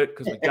do it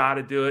because we got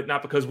to do it,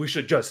 not because we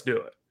should just do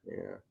it.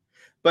 Yeah.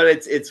 But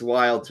it's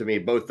wild to me,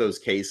 both those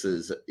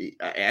cases.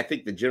 I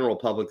think the general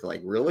public,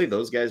 like, really,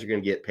 those guys are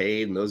going to get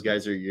paid and those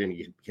guys are going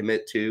to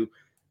commit to.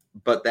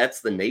 But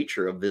that's the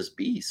nature of this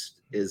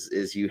beast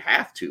is you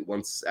have to.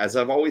 Once, as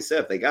I've always said,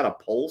 if they got a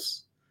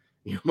pulse,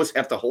 you almost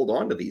have to hold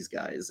on to these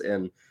guys.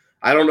 And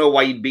I don't know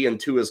why you'd be in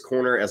Tua's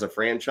corner as a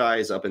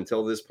franchise up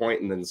until this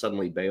point and then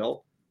suddenly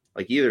bail.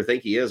 Like, you either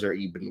think he is or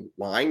you've been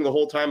lying the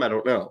whole time. I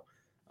don't know.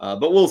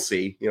 But we'll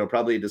see.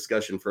 Probably a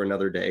discussion for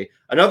another day.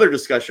 Another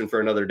discussion for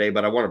another day,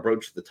 but I want to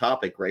broach the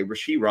topic, Ray.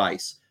 Rashee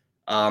Rice.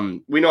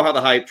 We know how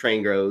the hype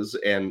train goes,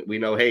 and we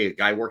know, hey, a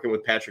guy working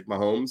with Patrick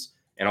Mahomes,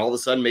 and all of a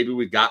sudden maybe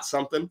we've got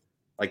something.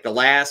 Like, the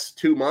last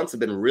 2 months have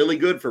been really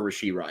good for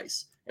Rashee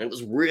Rice, and it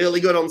was really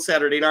good on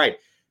Saturday night.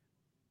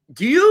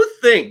 Do you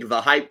think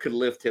the hype could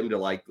lift him to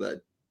like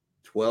the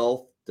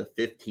 12th to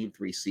 15th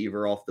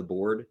receiver off the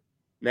board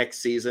next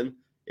season?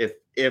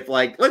 If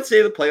like, let's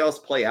say the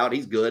playoffs play out,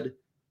 he's good.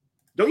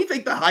 Don't you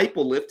think the hype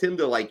will lift him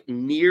to like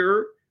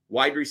near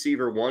wide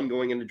receiver 1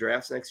 going into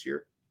drafts next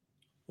year?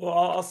 Well,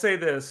 I'll say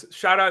this.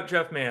 Shout out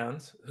Jeff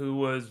Manns, who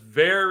was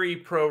very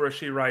pro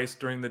Rashee Rice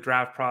during the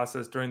draft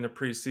process during the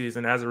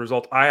preseason. As a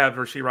result, I have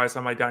Rashee Rice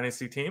on my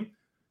dynasty team.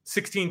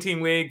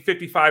 16-team league,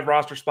 55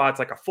 roster spots,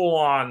 like a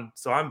full-on.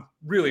 So I'm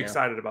really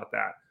excited about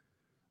that.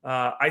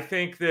 I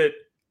think that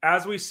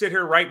as we sit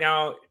here right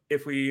now,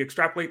 if we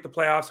extrapolate the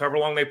playoffs, however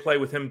long they play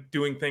with him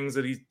doing things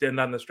that he's done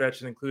on the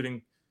stretch and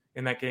including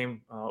in that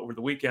game over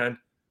the weekend,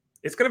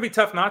 it's going to be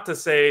tough not to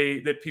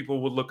say that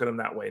people would look at him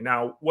that way.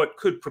 Now, what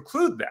could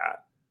preclude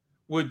that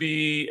would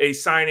be a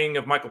signing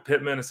of Michael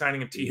Pittman, a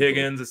signing of T.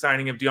 Higgins, a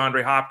signing of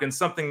DeAndre Hopkins,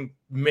 something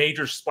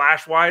major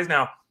splash-wise.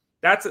 Now,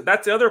 that's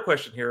the other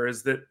question here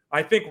is that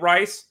I think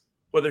Rice,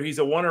 whether he's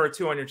a 1 or a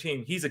 2 on your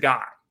team, he's a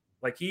guy.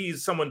 Like,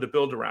 he's someone to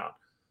build around.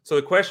 So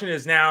the question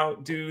is now,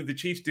 do the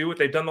Chiefs do what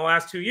they've done the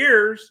last 2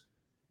 years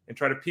and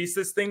try to piece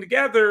this thing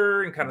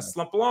together and kind of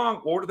slump along?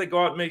 Or do they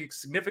go out and make a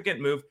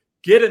significant move,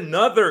 get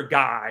another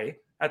guy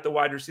at the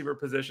wide receiver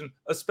position,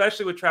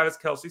 especially with Travis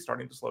Kelce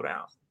starting to slow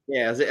down?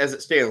 Yeah, as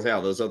it stands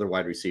now, those other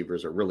wide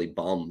receivers are really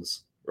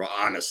bums,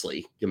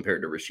 honestly,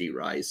 compared to Rashee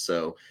Rice.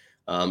 So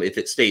if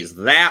it stays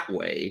that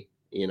way,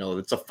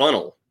 it's a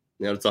funnel.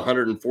 It's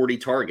 140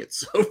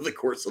 targets over the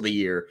course of the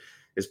year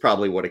is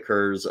probably what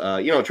occurs.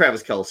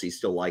 Travis Kelce's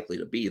still likely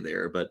to be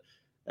there, but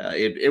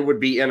it would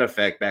be in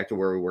effect back to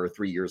where we were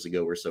 3 years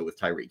ago or so with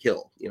Tyreek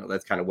Hill.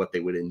 That's kind of what they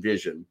would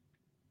envision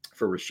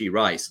for Rashee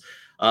Rice.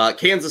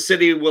 Kansas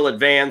City will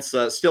advance,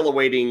 still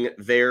awaiting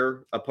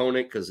their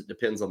opponent because it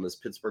depends on this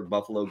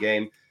Pittsburgh-Buffalo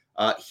game.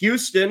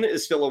 Houston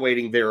is still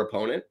awaiting their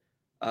opponent.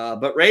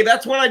 But, Ray,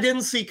 that's one I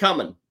didn't see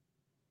coming.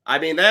 I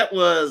mean, that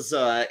was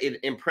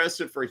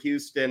impressive for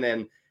Houston,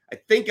 and I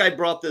think I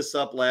brought this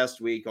up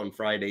last week on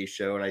Friday's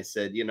show, and I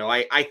said,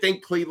 I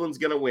think Cleveland's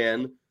going to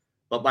win,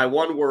 but my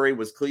one worry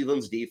was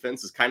Cleveland's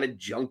defense is kind of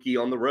junky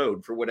on the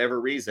road for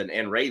whatever reason,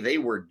 and, Ray, they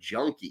were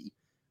junky.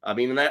 I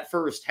mean, in that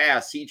first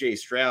half, C.J.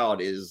 Stroud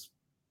is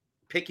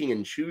picking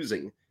and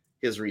choosing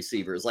his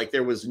receivers. Like,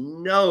 there was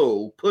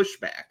no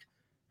pushback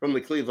from the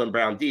Cleveland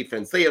Brown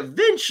defense. They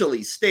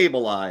eventually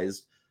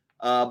stabilized,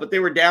 but they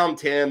were down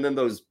 10, then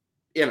those,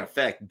 in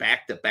effect,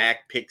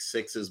 back-to-back pick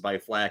sixes by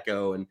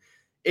Flacco, and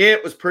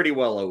it was pretty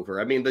well over.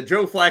 I mean, the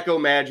Joe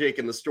Flacco magic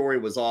and the story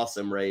was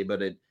awesome, Ray,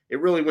 but it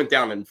really went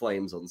down in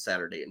flames on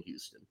Saturday in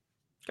Houston.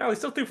 God, he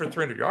still threw for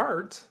 300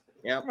 yards.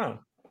 Yeah. Come on.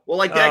 Well,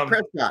 like Dak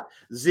Prescott,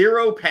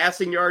 0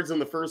 passing yards in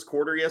the first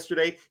quarter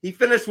yesterday. He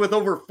finished with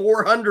over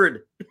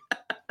 400.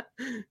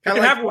 Kind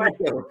of like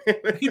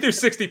he threw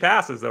 60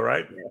 passes, though,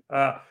 right?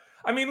 Yeah.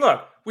 I mean,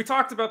 look, we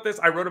talked about this.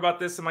 I wrote about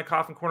this in my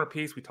Coffin Corner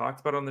piece. We talked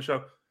about it on the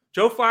show.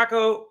 Joe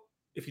Flacco,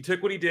 if you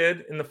took what he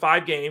did in the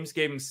 5 games,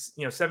 gave him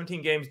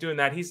 17 games doing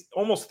that, he's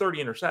almost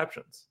 30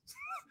 interceptions.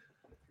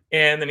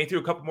 And then he threw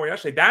a couple more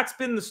yesterday. That's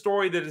been the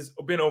story that has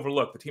been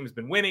overlooked. The team has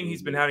been winning.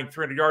 He's been having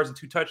 300 yards and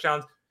 2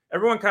 touchdowns.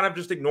 Everyone kind of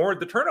just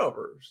ignored the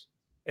turnovers.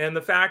 And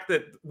the fact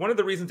that one of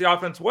the reasons the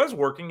offense was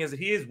working is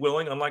that he is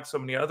willing, unlike so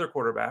many other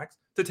quarterbacks,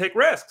 to take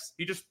risks.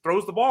 He just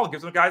throws the ball and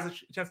gives the guys a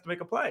chance to make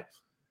a play.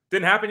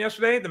 Didn't happen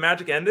yesterday. The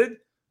magic ended.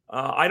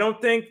 I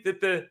don't think that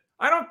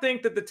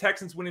the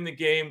Texans winning the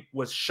game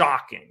was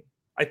shocking.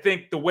 I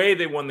think the way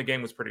they won the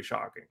game was pretty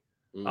shocking.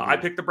 I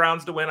picked the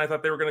Browns to win. I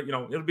thought they were going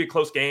to, it'll be a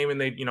close game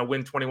and they'd,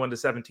 win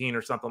 21-17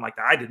 or something like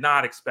that. I did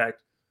not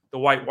expect the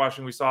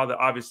whitewashing we saw that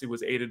obviously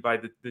was aided by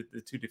the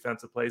 2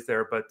 defensive plays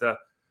there. But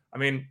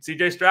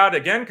CJ Stroud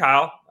again,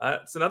 Kyle.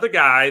 It's another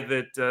guy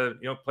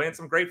that playing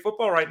some great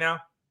football right now.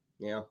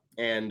 Yeah,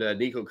 and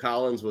Nico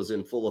Collins was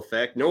in full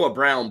effect. Noah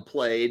Brown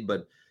played,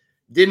 but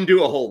didn't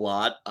do a whole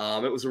lot.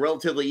 It was a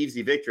relatively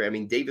easy victory. I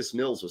mean, Davis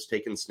Mills was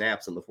taking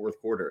snaps in the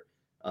fourth quarter.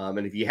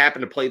 And if you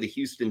happen to play the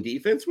Houston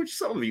defense, which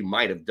some of you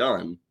might have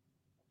done,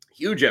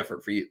 huge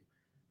effort for you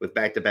with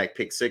back-to-back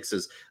pick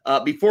sixes.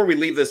 Before we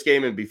leave this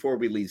game and before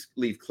we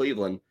leave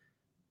Cleveland,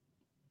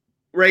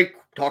 Ray,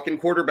 talking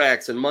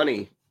quarterbacks and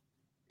money,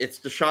 it's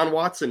Deshaun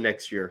Watson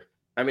next year.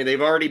 I mean,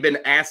 they've already been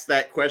asked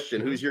that question,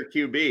 who's your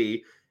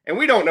QB? And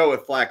we don't know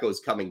if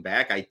Flacco's coming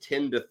back. I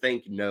tend to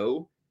think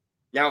no.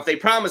 Now, if they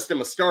promised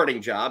him a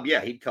starting job,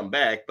 yeah, he'd come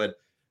back. But,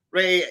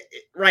 Ray,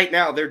 right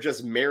now they're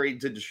just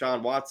married to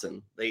Deshaun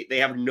Watson. They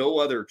have no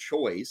other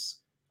choice.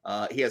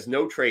 He has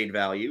no trade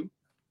value.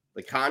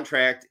 The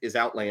contract is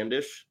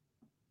outlandish.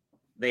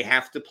 They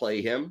have to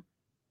play him.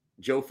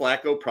 Joe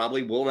Flacco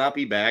probably will not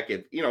be back.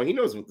 If he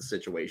knows what the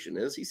situation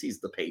is. He sees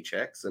the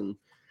paychecks, and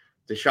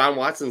Deshaun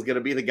Watson's going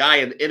to be the guy.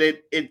 And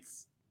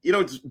it's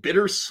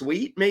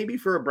bittersweet maybe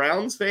for a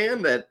Browns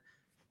fan that,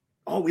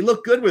 we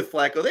look good with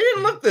Flacco. They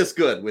didn't look this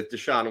good with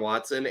Deshaun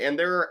Watson, and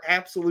there are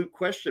absolute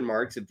question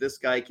marks if this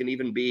guy can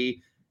even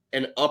be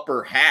an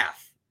upper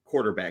half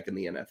quarterback in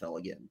the NFL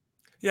again.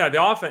 Yeah,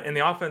 the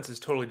offense is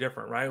totally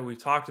different, right? We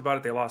talked about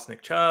it. They lost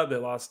Nick Chubb. They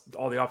lost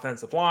all the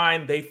offensive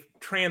line. They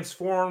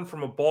transformed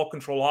from a ball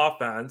control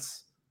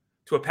offense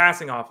to a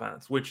passing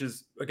offense, which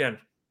is, again,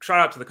 shout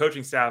out to the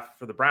coaching staff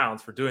for the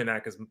Browns for doing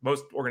that because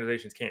most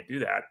organizations can't do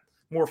that.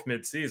 Morph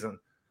mid-season.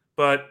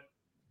 But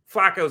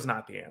Flacco's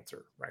not the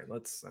answer, right?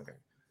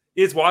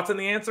 Is Watson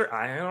the answer?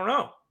 I don't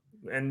know.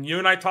 And you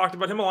and I talked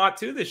about him a lot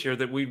too this year,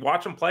 that we'd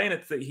watch him play, and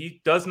it's that he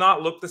does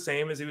not look the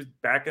same as he was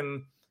back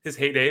in his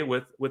heyday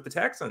with the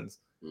Texans.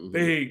 Mm-hmm.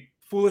 They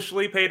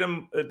foolishly paid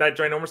him that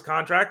ginormous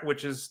contract,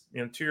 which is,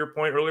 to your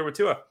point earlier with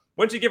Tua.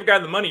 Once you give a guy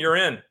the money, you're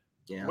in.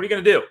 Yeah. What are you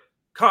going to do?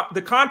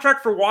 The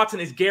contract for Watson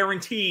is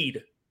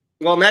guaranteed.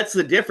 Well, and that's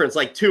the difference.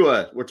 Like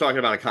Tua, we're talking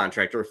about a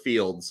contract, or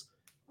Fields.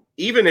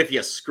 Even if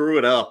you screw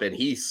it up and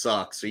he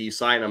sucks, or you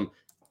sign him,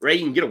 Ray,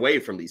 you can get away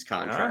from these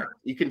contracts.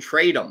 You can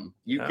trade them.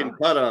 You can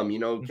cut them,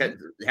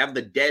 have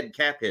the dead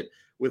cap hit.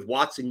 With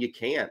Watson, you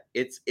can't.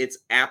 It's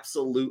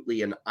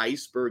absolutely an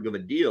iceberg of a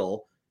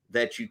deal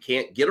that you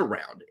can't get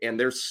around, and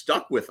they're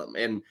stuck with them.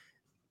 And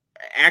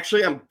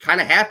actually, I'm kind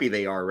of happy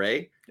they are,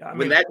 Ray. Yeah,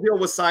 when that deal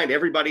was signed,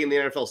 everybody in the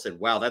NFL said,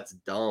 wow, that's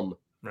dumb.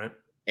 Right.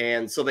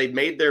 And so they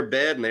made their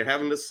bed, and they're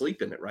having to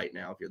sleep in it right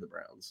now if you're the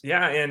Browns.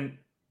 Yeah, and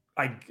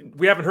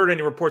we haven't heard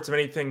any reports of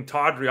anything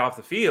tawdry off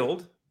the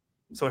field.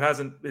 So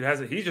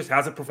he just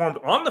hasn't performed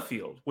on the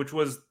field, which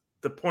was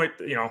the point,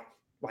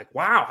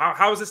 wow,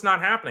 how is this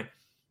not happening?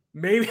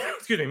 Maybe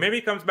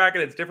he comes back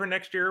and it's different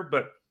next year,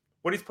 but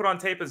what he's put on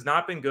tape has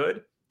not been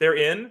good.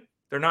 They're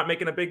not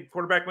making a big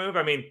quarterback move.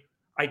 I mean,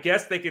 I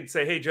guess they could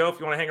say, hey, Joe, if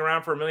you want to hang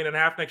around for $1.5 million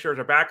next year as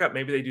our backup,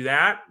 maybe they do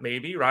that.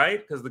 Maybe, right?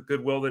 Because the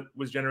goodwill that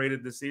was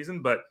generated this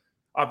season. But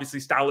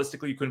obviously,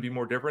 stylistically, you couldn't be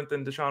more different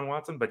than Deshaun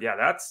Watson. But yeah,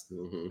 that's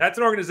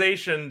an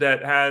organization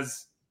that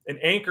has an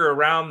anchor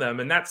around them.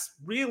 And that's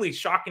really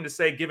shocking to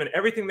say, given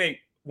everything they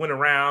went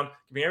around,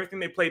 given everything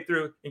they played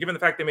through, and given the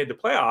fact they made the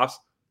playoffs,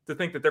 to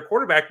think that their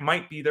quarterback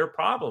might be their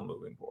problem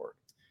moving forward.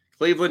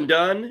 Cleveland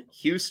done.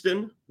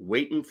 Houston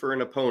waiting for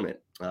an opponent.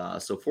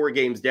 So 4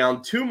 games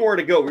down, 2 more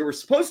to go. We were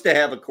supposed to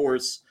have, of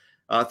course,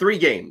 3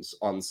 games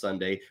on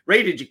Sunday.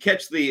 Ray, did you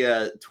catch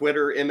the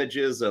Twitter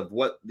images of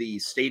what the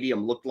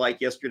stadium looked like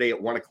yesterday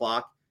at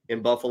 1:00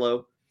 in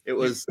Buffalo? It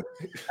was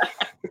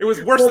it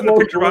was worse than the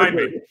picture behind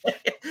me.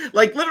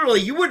 Like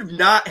literally, you would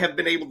not have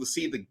been able to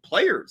see the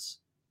players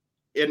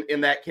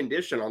in that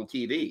condition on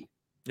TV.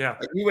 Yeah,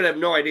 you would have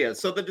no idea.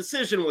 So the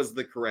decision was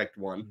the correct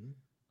one.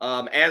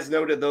 As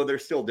noted, though, they're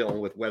still dealing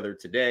with weather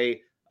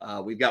today.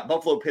 We've got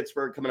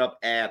Buffalo-Pittsburgh coming up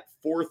at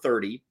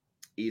 4:30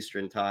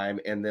 Eastern time,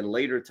 and then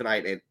later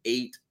tonight at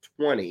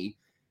 8:20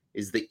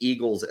 is the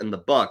Eagles and the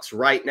Bucks.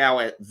 Right now,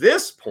 at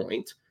this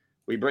point,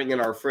 we bring in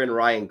our friend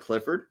Ryan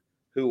Clifford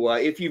who,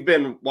 if you've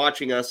been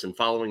watching us and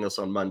following us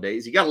on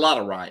Mondays, you got a lot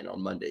of Ryan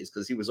on Mondays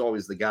because he was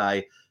always the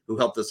guy who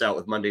helped us out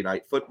with Monday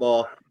Night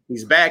Football.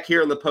 He's back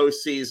here in the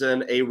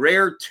postseason, a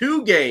rare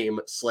 2-game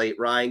slate.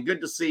 Ryan,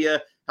 good to see you.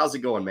 How's it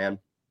going, man?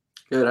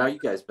 Good. How you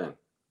guys been?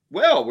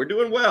 Well, we're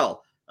doing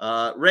well.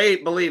 Ray,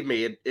 believe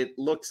me, it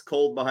looks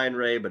cold behind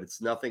Ray, but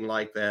it's nothing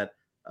like that.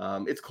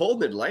 It's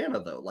cold in Atlanta,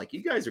 though. Like,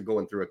 you guys are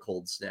going through a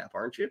cold snap,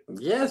 aren't you?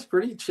 Yeah, it's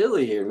pretty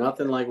chilly here.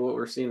 Nothing like what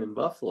we're seeing in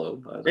Buffalo.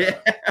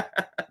 But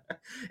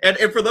and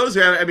for those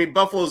who have, I mean,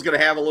 Buffalo's going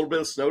to have a little bit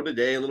of snow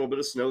today, a little bit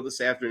of snow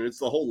this afternoon. It's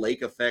the whole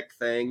lake effect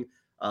thing.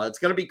 It's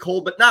going to be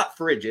cold, but not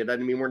frigid. I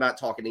mean, we're not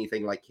talking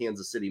anything like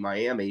Kansas City,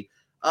 Miami.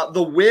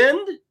 The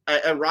wind,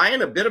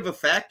 Ryan, a bit of a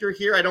factor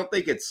here. I don't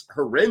think it's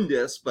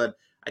horrendous, but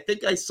I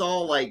think I saw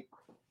like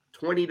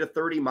 20 to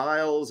 30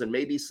 miles and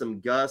maybe some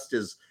gust.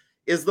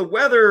 Is the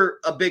weather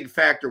a big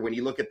factor when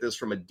you look at this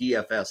from a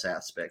DFS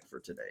aspect for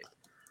today?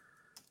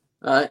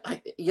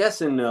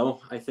 Yes and no.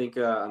 I think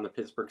on the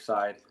Pittsburgh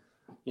side,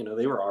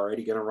 they were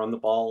already going to run the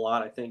ball a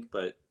lot, I think,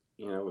 but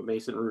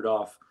Mason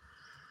Rudolph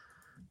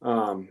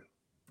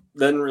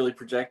doesn't really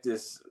project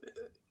his,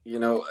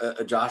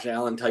 a Josh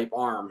Allen type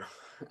arm,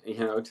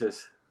 to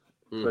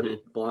put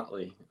it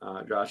bluntly.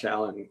 Josh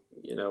Allen,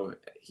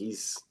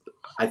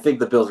 I think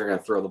the Bills are going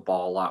to throw the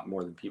ball a lot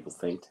more than people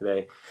think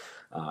today.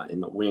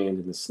 In the wind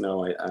and the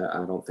snow,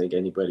 I don't think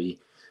anybody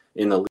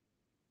in the league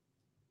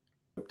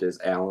as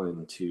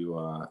Allen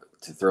to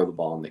throw the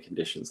ball in the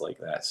conditions like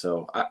that.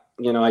 So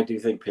I do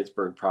think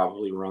Pittsburgh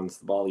probably runs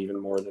the ball even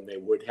more than they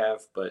would have,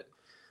 but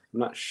I'm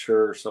not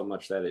sure so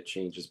much that it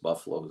changes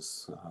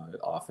Buffalo's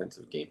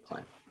offensive game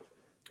plan.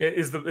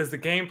 Is the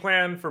game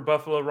plan for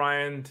Buffalo,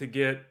 Ryan, to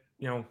get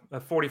a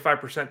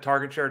 45%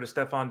 target share to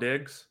Stephon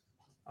Diggs?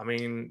 I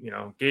mean,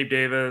 Gabe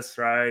Davis,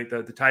 right?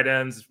 The tight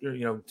ends,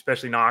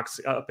 especially Knox,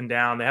 up and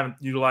down. They haven't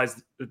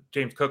utilized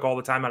James Cook all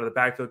the time out of the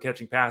backfield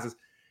catching passes.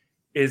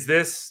 Is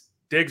this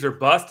Diggs or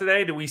bust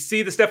today? Do we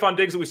see the Stephon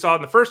Diggs that we saw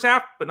in the first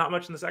half, but not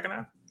much in the second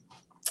half?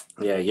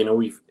 Yeah,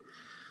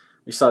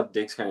 we saw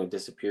Diggs kind of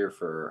disappear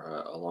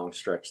for a long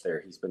stretch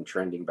there. He's been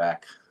trending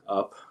back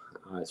up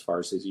as far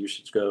as his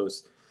usage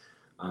goes.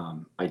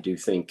 I do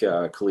think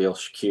Khalil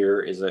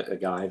Shakir is a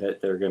guy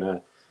that they're going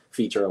to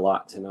feature a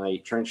lot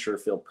tonight. Trent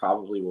Sherfield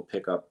probably will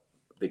pick up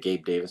the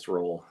Gabe Davis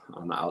role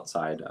on the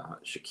outside.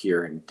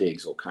 Shakir and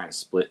Diggs will kind of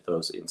split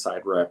those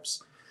inside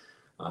reps.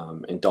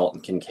 And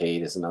Dalton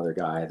Kincaid is another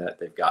guy that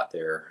they've got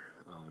there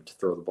to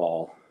throw the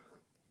ball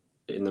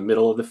in the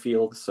middle of the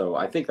field. So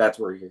I think that's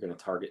where you're going to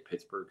target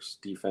Pittsburgh's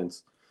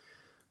defense.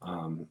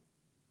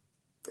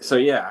 So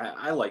yeah,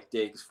 I like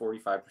Diggs.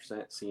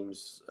 45%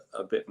 seems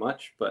a bit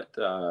much, but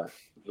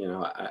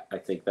I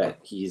think that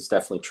he's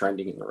definitely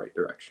trending in the right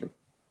direction.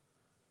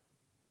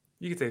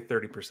 You could say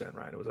 30%,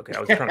 right? It was okay.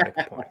 I was trying to make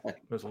a point. It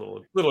was a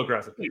little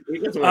aggressive. He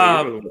doesn't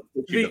want to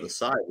put you to the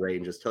side, Ray,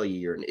 and just tell you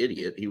you're an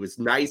idiot. He was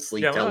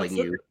nicely telling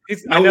you.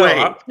 No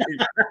way.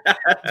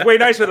 It's way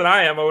nicer than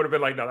I am. I would have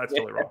been like, no, that's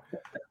totally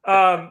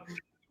wrong.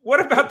 What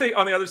about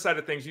on the other side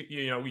of things?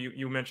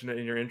 You mentioned it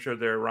in your intro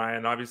there,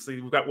 Ryan. Obviously,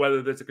 we've got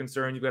weather that's a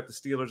concern. You've got the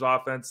Steelers'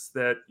 offense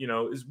that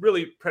is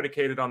really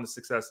predicated on the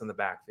success in the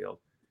backfield.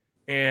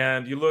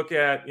 And you look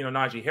at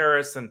Najee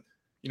Harris, and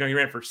he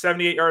ran for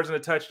 78 yards and a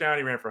touchdown.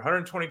 He ran for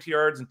 122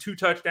 yards and 2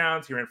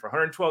 touchdowns. He ran for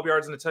 112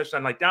 yards and a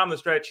touchdown. Like down the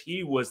stretch,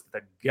 he was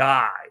the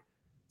guy.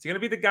 Is he going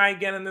to be the guy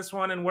again in this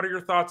one? And what are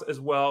your thoughts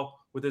as well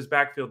with his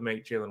backfield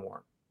mate, Jaylen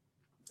Warren?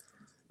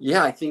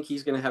 Yeah, I think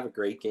he's going to have a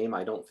great game.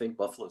 I don't think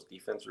Buffalo's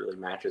defense really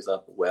matches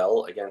up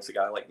well against a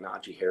guy like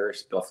Najee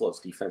Harris. Buffalo's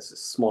defense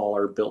is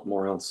smaller, built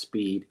more on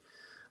speed,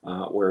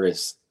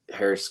 whereas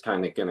Harris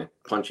kind of going to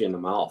punch you in the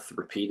mouth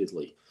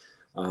repeatedly.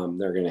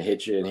 They're going to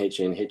hit you, and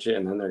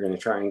then they're going to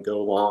try and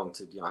go long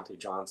to Deontay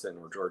Johnson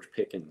or George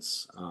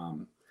Pickens.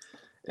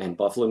 And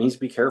Buffalo needs to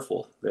be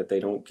careful that they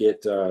don't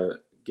get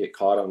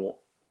caught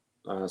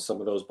on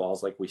some of those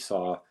balls like we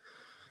saw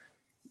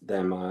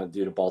them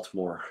do to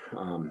Baltimore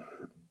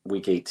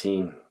Week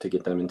 18 to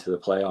get them into the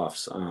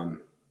playoffs.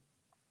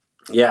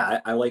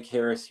 I like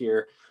Harris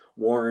here.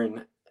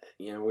 Warren,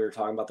 we were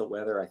talking about the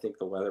weather. I think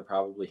the weather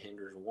probably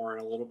hinders Warren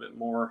a little bit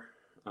more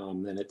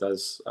than it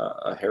does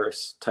a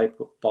Harris type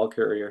of ball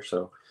carrier.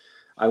 So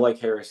I like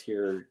Harris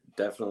here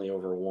definitely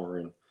over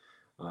Warren.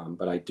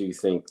 But I do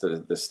think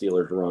the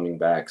Steelers running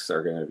backs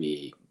are going to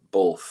be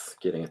both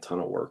getting a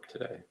ton of work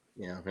today.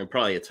 Yeah, and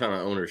probably a ton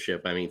of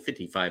ownership. I mean,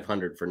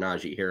 5,500 for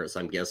Najee Harris.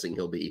 I'm guessing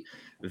he'll be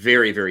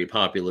very, very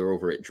popular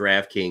over at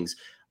DraftKings.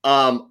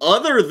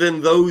 Other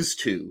than those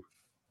two,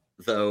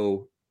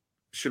 though,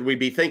 should we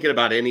be thinking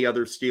about any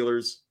other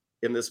Steelers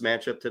in this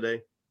matchup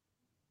today?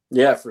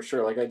 Yeah, for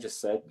sure. Like I just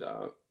said,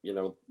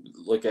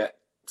 look at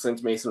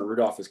since Mason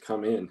Rudolph has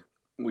come in,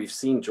 we've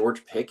seen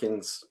George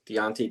Pickens,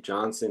 Deontay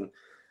Johnson,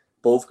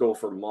 both go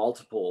for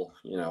multiple,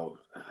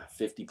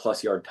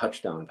 50-plus yard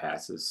touchdown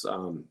passes.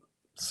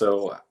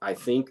 So I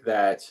think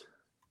that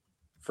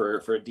for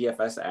a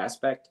DFS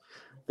aspect,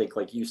 I think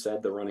like you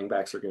said, the running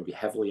backs are going to be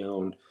heavily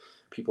owned.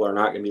 people are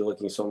not going to be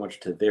looking so much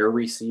to their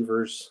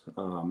receivers.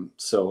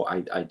 So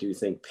I do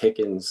think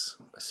Pickens,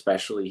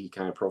 especially, he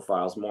kind of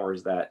profiles more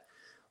as that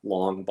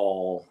long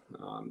ball,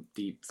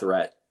 deep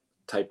threat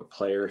type of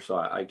player. So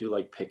I do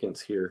like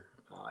Pickens here.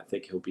 I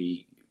think he'll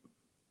be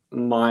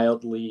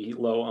mildly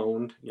low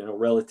owned,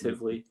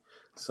 relatively.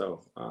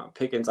 So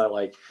Pickens, I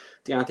like.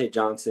 Deontay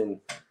Johnson,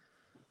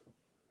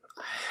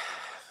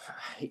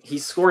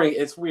 he's scoring.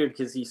 It's weird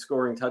because he's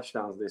scoring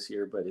touchdowns this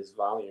year, but his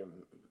volume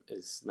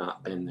has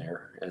not been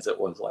there as it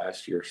was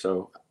last year.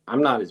 So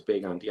I'm not as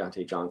big on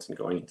Deontay Johnson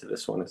going into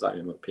this one as I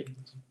am with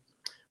Pickens.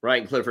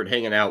 Ryan Clifford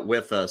hanging out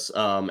with us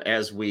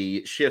as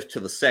we shift to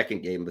the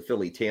second game, the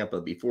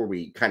Philly-Tampa. Before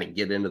we kind of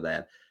get into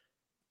that,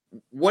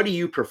 what do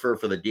you prefer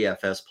for the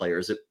DFS player?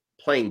 Is it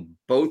playing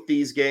both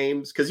these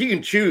games? Because you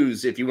can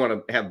choose if you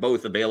want to have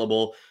both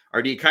available,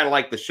 or do you kind of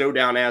like the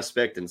showdown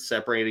aspect and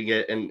separating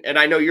it? And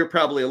I know you're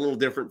probably a little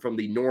different from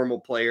the normal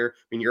player. I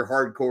mean, you're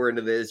hardcore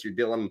into this. You're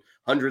dealing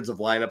hundreds of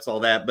lineups, all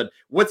that. But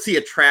what's the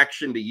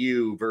attraction to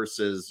you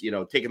versus,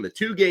 taking the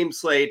 2-game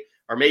slate,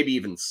 or maybe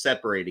even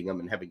separating them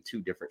and having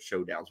 2 different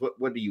showdowns?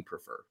 What do you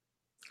prefer?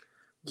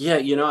 Yeah,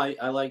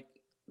 I like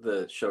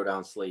the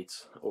showdown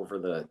slates over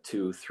the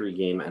 2-3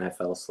 game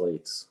NFL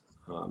slates.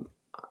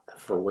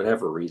 For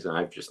whatever reason,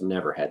 I've just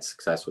never had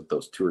success with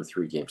those 2 or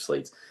 3 game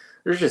slates.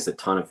 There's just a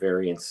ton of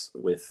variance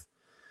with,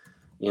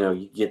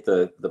 you get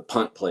the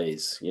punt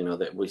plays,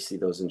 that we see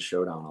those in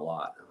showdown a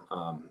lot.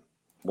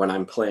 When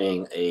I'm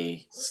playing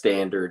a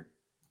standard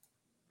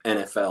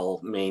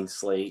NFL main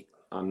slate,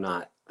 I'm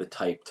not the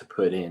type to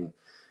put in,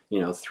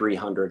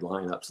 300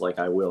 lineups like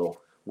I will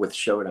with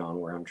showdown,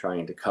 where I'm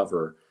trying to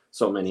cover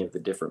so many of the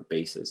different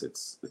bases.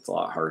 It's a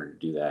lot harder to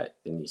do that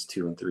in these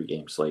 2 and 3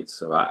 game slates.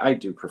 So I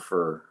do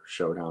prefer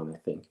showdown, I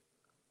think.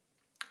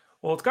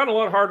 Well, it's gotten a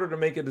lot harder to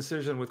make a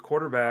decision with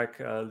quarterback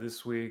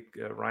this week,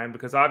 Ryan,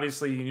 because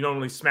obviously you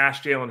normally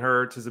smash Jalen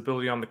Hurts, his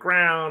ability on the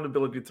ground,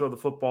 ability to throw the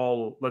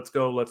football. Let's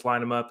go. Let's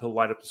line him up. He'll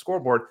light up the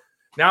scoreboard.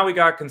 Now we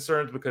got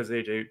concerns because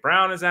A.J.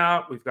 Brown is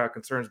out. We've got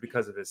concerns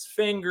because of his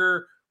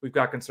finger. We've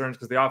got concerns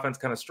because the offense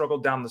kind of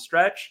struggled down the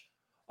stretch.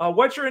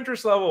 What's your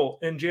interest level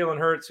in Jalen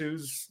Hurts,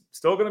 who's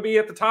still going to be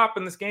at the top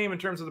in this game in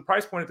terms of the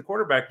price point at the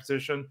quarterback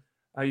position?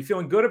 Are you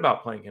feeling good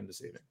about playing him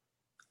this evening?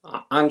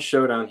 On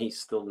showdown, he's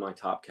still my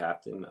top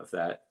captain of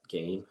that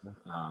game.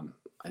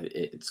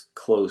 It's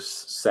close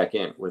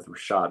second with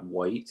Rashad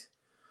White.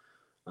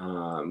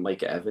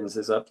 Mike Evans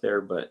is up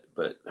there, but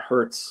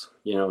Hurts,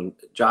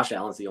 Josh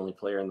Allen's the only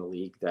player in the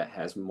league that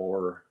has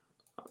more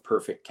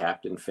perfect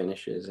captain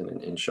finishes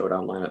in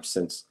showdown lineups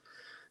since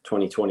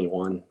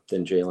 2021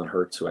 than Jalen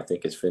Hurts, who I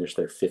think has finished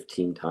there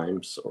 15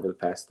 times over the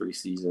past 3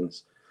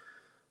 seasons.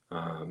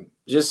 The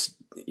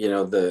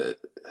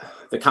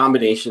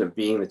combination of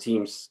being the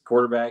team's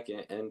quarterback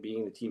and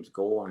being the team's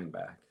goal line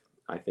back,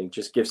 I think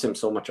just gives him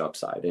so much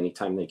upside.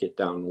 Anytime they get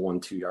down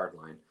 1-2 yard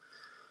line,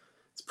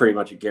 it's pretty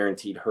much a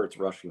guaranteed Hurts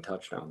rushing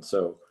touchdown.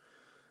 So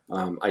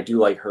I do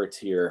like Hurts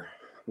here.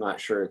 I'm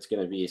not sure it's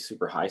going to be a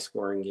super high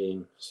scoring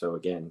game. So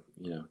again,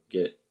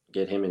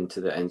 get him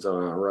into the end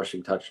zone on a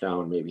rushing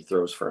touchdown, maybe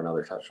throws for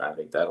another touchdown. I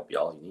think that'll be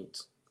all he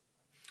needs.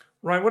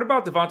 Ryan, what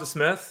about Devonta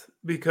Smith?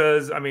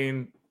 Because,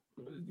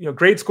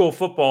 grade school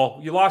football,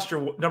 you lost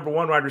your number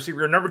 1 wide receiver.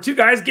 Your number 2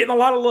 guy's getting a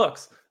lot of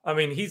looks.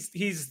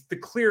 He's the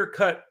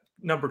clear-cut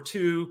number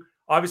 2.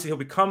 Obviously, he'll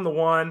become the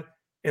 1,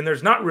 and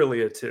there's not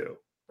really a 2,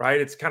 right?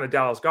 It's kind of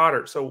Dallas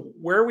Goedert. So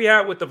where are we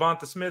at with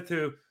Devonta Smith,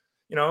 who,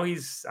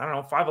 he's,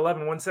 5'11",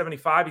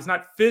 175. He's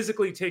not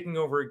physically taking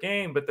over a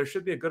game, but there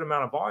should be a good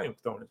amount of volume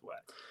thrown his way.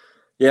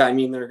 Yeah,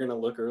 they're going to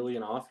look early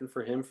and often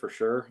for him for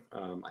sure.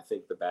 I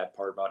think the bad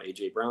part about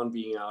A.J. Brown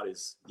being out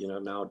is,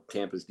 now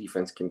Tampa's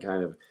defense can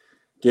kind of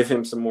give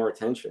him some more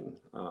attention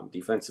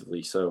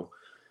defensively. So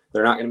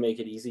they're not going to make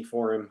it easy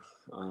for him.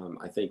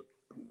 I think,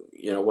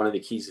 one of the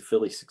keys to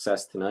Philly's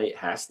success tonight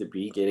has to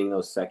be getting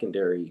those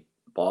secondary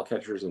ball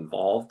catchers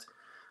involved.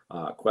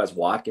 Quez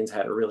Watkins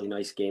had a really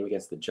nice game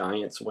against the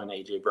Giants when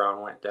A.J.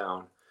 Brown went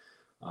down.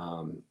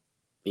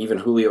 Even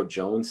Julio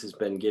Jones has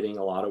been getting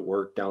a lot of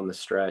work down the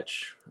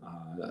stretch.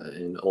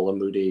 And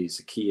Olamude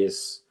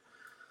Zaccheaus,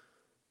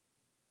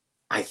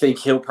 I think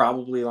he'll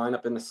probably line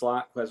up in the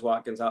slot. Quez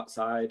Watkins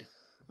outside.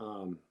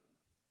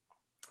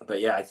 But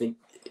yeah, I think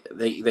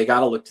they got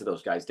to look to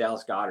those guys.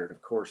 Dallas Goedert,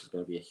 of course, is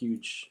going to be a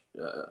huge,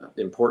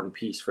 important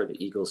piece for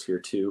the Eagles here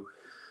too.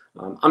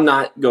 I'm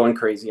not going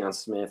crazy on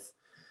Smith.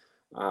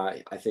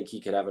 I think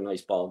he could have a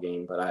nice ball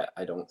game, but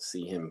I don't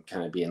see him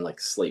kind of being like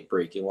a slate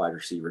breaking wide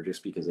receiver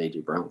just because A.J.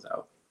 Brown's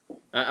out.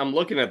 I'm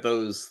looking at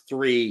those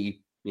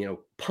 3,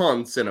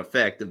 punts in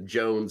effect of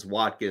Jones,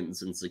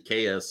 Watkins, and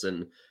Zaccheaus,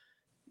 and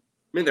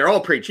they're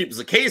all pretty cheap.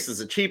 Zaccheaus is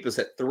the cheapest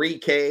at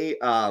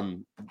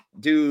 $3K.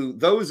 Do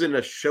those in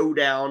a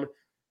showdown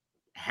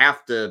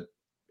have to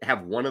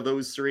have one of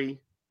those 3?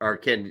 Or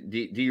do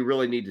you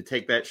really need to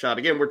take that shot?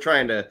 Again, we're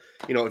trying to,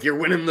 if you're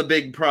winning the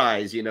big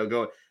prize, you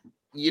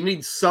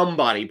need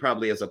somebody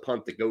probably as a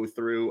punt to go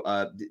through.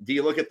 Do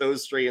you look at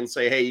those 3 and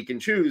say, hey, you can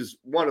choose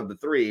one of the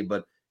 3,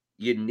 but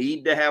you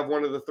need to have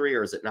one of the 3,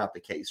 or is it not the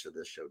case for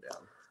this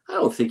showdown? I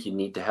don't think you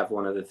need to have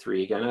one of the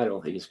three. Again, I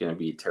don't think it's going to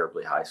be a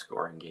terribly high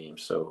scoring game.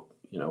 So,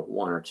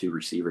 one or two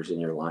receivers in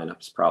your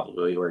lineup is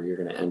probably where you're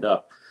going to end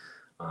up.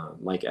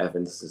 Mike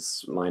Evans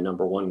is my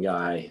number one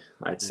guy.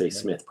 I'd say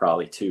Smith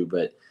probably too,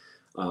 but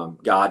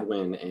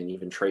Godwin and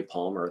even Trey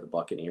Palmer of the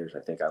Buccaneers,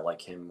 I think I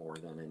like him more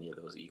than any of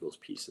those Eagles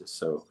pieces.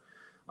 So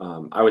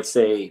I would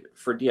say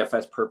for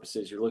DFS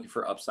purposes, you're looking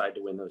for upside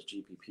to win those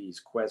GPPs.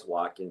 Quez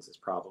Watkins is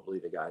probably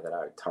the guy that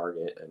I would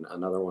target, and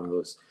another one of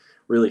those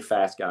really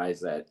fast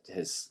guys that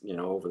has,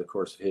 over the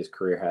course of his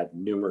career had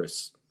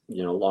numerous,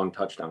 long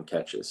touchdown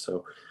catches.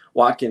 So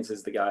Watkins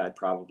is the guy I'd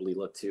probably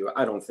look to.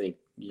 I don't think,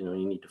 you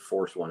need to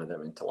force one of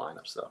them into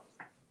lineups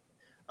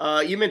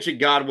though. You mentioned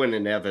Godwin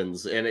and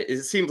Evans, and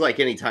it seems like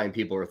anytime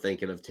people are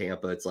thinking of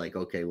Tampa, it's like,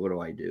 okay, what do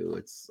I do?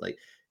 It's like,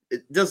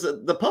 does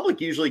the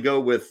public usually go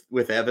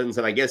with Evans?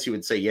 And I guess you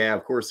would say, yeah,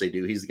 of course they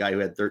do. He's the guy who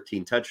had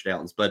 13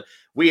 touchdowns. But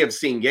we have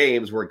seen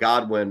games where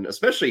Godwin,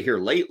 especially here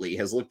lately,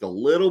 has looked a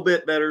little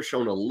bit better,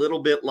 shown a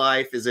little bit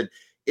life. Is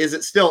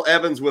it still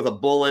Evans with a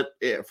bullet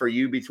for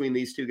you between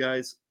these two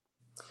guys?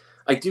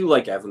 I do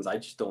like Evans. I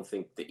just don't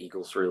think the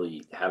Eagles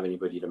really have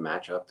anybody to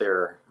match up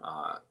there.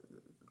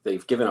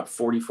 They've given up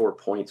 44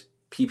 points,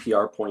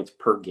 PPR points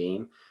per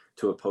game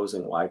to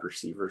opposing wide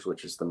receivers,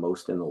 which is the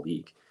most in the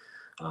league.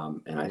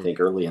 And I think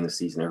early in the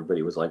season,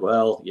 everybody was like,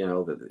 well,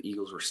 the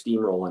Eagles were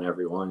steamrolling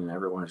everyone, and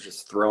everyone is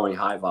just throwing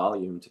high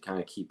volume to kind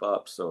of keep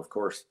up. So, of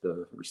course,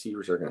 the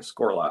receivers are going to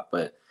score a lot.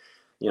 But,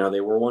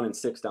 they were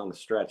 1-6 down the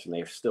stretch, and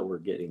they still were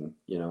getting,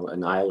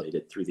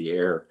 annihilated through the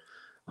air.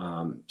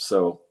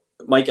 So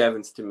Mike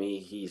Evans, to me,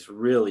 he's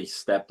really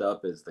stepped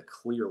up as the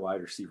clear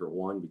wide receiver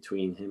one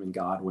between him and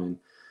Godwin.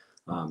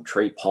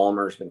 Trey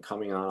Palmer's been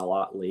coming on a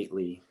lot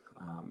lately.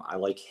 I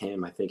like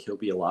him. I think he'll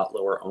be a lot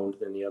lower owned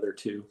than the other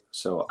two.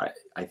 So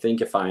I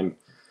think if I'm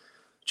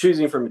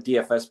choosing from a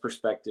DFS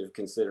perspective,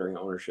 considering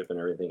ownership and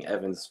everything,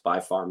 Evans by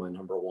far my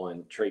number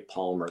one. Trey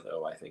Palmer,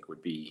 though, I think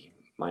would be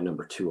my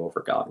number two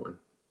over Godwin.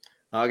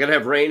 Going to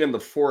have rain in the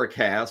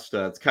forecast.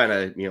 It's kind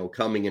of,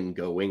 coming and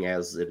going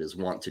as it is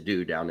wont to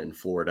do down in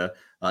Florida.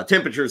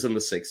 Temperatures in the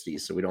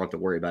 60s, so we don't have to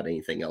worry about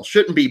anything else.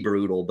 Shouldn't be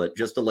brutal, but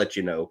just to let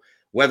you know,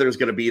 weather is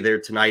going to be there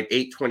tonight,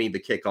 8:20 the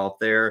kickoff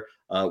there.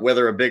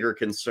 Weather a bigger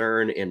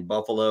concern in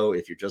Buffalo.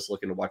 If you're just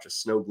looking to watch a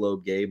snow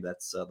globe game,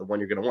 that's the one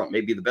you're going to want.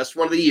 Maybe the best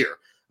one of the year,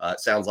 it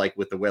sounds like,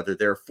 with the weather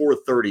there.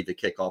 4:30 the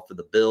kickoff for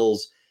the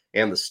Bills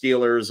and the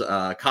Steelers.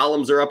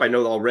 Columns are up. I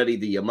know already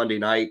the Monday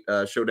night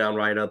showdown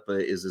write-up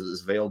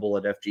is available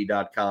at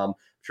fg.com. I'm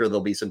sure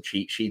there'll be some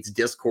cheat sheets.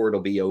 Discord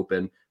will be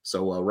open,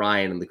 so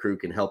Ryan and the crew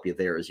can help you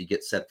there as you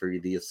get set for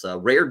this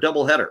rare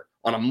doubleheader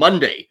on a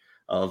Monday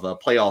of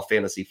playoff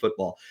fantasy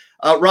football.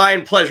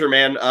 Ryan, pleasure,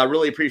 man.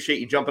 Really appreciate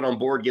you jumping on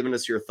board, giving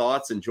us your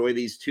thoughts. Enjoy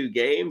these two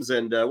games,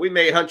 and we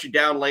may hunt you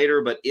down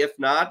later, but if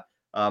not,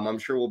 I'm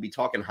sure we'll be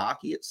talking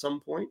hockey at some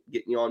point,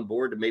 getting you on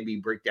board to maybe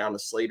break down a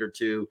slate or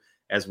two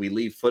as we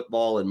leave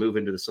football and move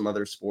into some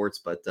other sports.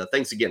 But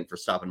thanks again for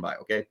stopping by,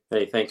 okay?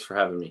 Hey, thanks for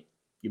having me.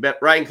 You bet.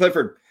 Ryan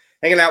Clifford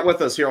hanging out with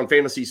us here on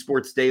Fantasy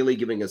Sports Daily,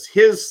 giving us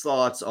his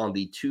thoughts on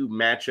the two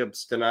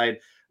matchups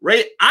tonight.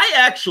 Ray, I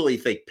actually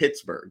think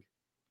Pittsburgh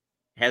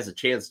has a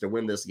chance to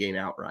win this game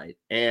outright.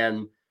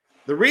 And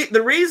the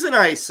reason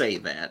I say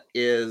that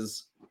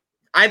is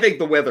I think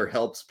the weather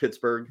helps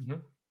Pittsburgh. Mm-hmm.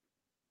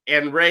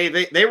 And Ray,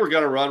 they were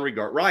going to run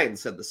regard. Ryan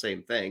said the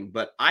same thing,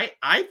 but I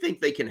think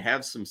they can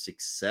have some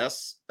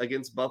success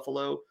against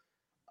Buffalo.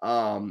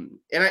 And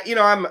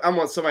I'm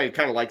one somebody who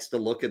kind of likes to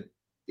look at,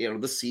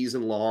 the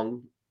season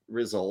long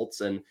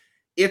results. And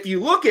if you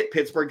look at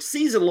Pittsburgh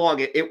season long,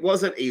 it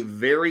wasn't a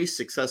very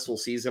successful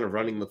season of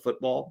running the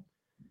football.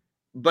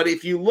 But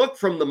if you look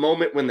from the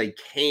moment when they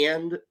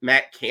canned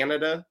Matt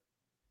Canada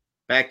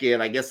back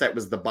in, I guess that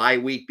was the bye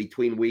week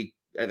between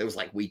it was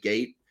like week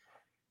 8.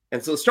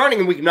 And so starting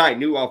in week 9,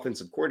 new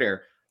offensive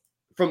coordinator,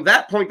 from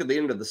that point to the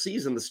end of the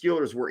season, the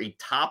Steelers were a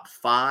top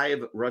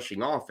 5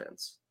 rushing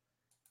offense.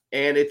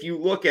 And if you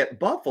look at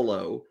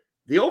Buffalo,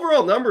 the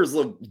overall numbers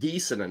look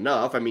decent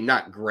enough. I mean,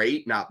 not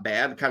great, not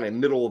bad, kind of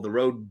middle of the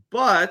road.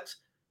 But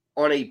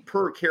on a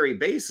per carry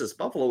basis,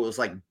 Buffalo was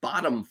like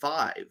bottom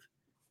 5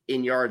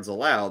 in yards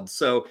allowed.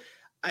 So,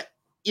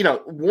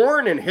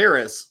 Warren and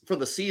Harris for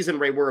the season,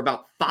 Ray, were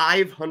about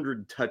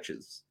 500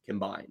 touches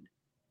combined.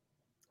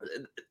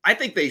 I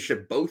think they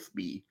should both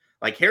be,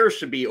 like, Harris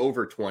should be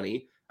over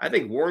 20. I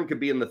think Warren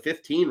could be in the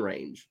 15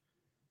 range.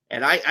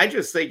 And I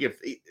just think if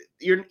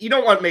you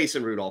don't want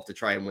Mason Rudolph to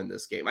try and win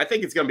this game. I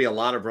think it's going to be a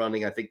lot of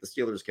running. I think the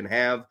Steelers can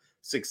have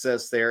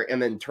success there. And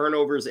then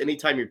turnovers,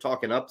 anytime you're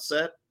talking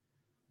upset,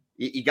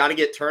 you got to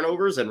get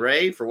turnovers. And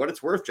Ray, for what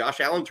it's worth, Josh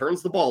Allen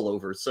turns the ball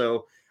over.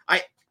 So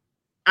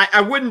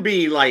I wouldn't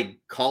be like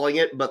calling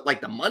it, but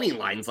like the money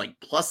line's like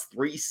plus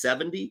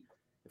 370.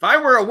 If I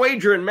were a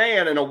wagering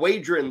man in a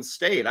wagering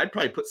state, I'd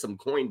probably put some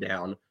coin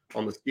down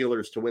on the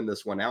Steelers to win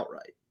this one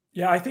outright.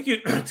 Yeah, I think you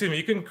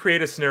can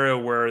create a scenario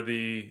where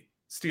the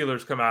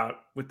Steelers come out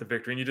with the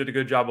victory, and you did a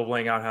good job of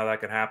laying out how that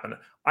could happen.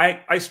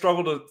 I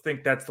struggle to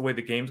think that's the way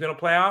the game's going to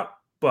play out,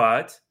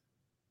 but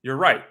you're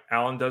right.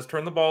 Allen does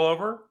turn the ball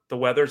over. The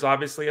weather's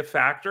obviously a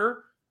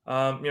factor.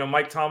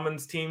 Mike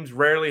Tomlin's teams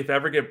rarely, if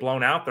ever, get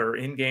blown out. They're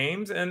in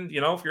games. And,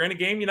 if you're in a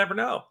game, you never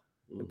know.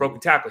 Broken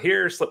tackle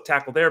here, slip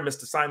tackle there,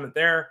 missed assignment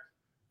there.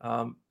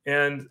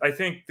 And I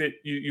think that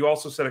you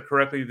also said it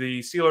correctly. The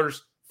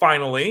Steelers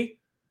finally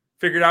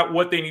figured out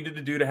what they needed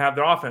to do to have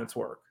their offense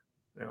work.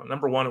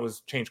 Number one, it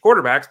was change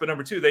quarterbacks. But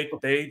number two,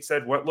 they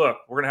said, look,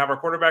 we're going to have our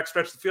quarterback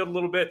stretch the field a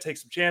little bit, take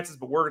some chances.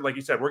 But like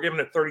you said, we're giving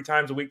it 30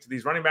 times a week to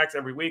these running backs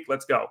every week.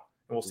 Let's go.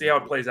 And we'll see how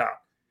it plays out.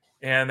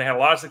 And they had a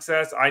lot of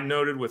success. I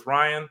noted with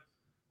Ryan,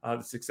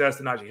 the success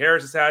that Najee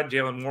Harris has had.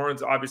 Jalen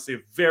Warren's obviously a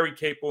very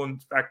capable, in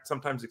fact,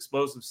 sometimes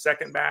explosive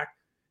second back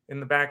in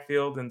the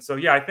backfield. And so,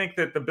 I think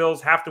that the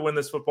Bills have to win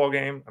this football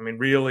game. I mean,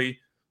 really,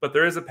 but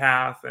there is a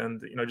path.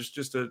 And,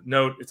 just a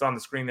note, it's on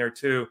the screen there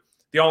too.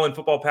 The all-in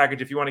football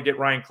package, if you want to get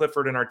Ryan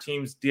Clifford and our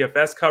team's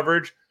DFS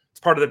coverage, it's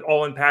part of the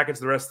all-in package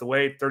the rest of the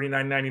way,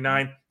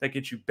 $39.99. That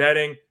gets you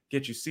betting,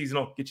 gets you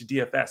seasonal, gets you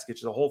DFS,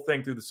 gets you the whole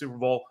thing through the Super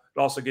Bowl. It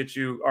also gets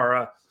you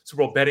our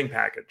Super Bowl betting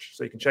package.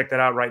 So you can check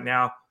that out right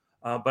now.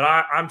 But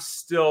I'm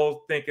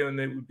still thinking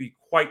it would be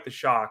quite the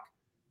shock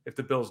if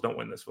the Bills don't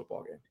win this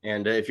football game.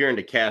 And if you're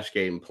into cash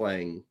game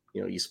playing,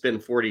 you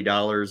spend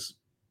 $40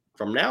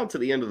 from now to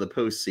the end of the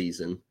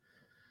postseason,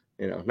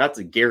 not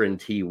to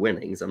guarantee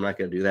winnings. I'm not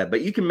going to do that,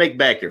 but you can make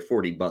back your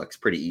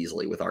 $40 pretty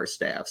easily with our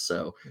staff.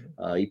 So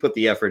you put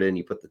the effort in,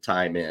 you put the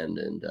time in,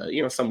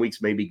 and, some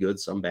weeks may be good,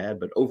 some bad,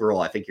 but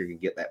overall, I think you're going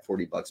to get that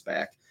 $40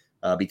 back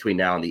between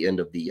now and the end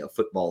of the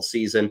football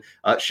season.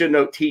 Should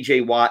note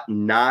TJ Watt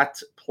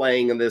not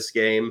playing in this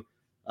game.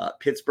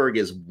 Pittsburgh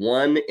is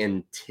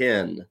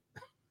 1-10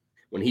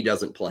 when he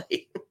doesn't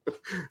play.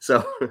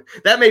 So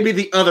that may be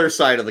the other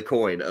side of the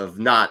coin of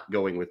not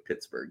going with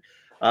Pittsburgh.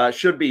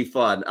 Should be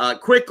fun.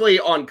 Quickly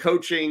on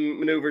coaching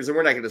maneuvers, and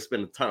we're not going to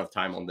spend a ton of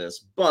time on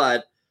this,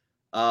 but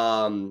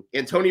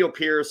Antonio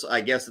Pierce,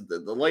 I guess the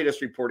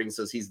latest reporting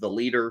says he's the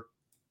leader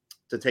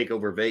to take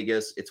over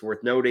Vegas. It's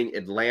worth noting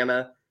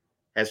Atlanta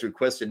has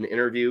requested an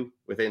interview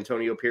with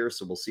Antonio Pierce,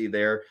 so we'll see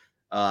there.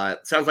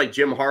 Sounds like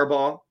Jim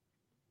Harbaugh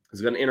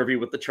is going to interview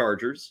with the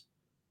Chargers.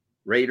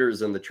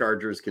 Raiders and the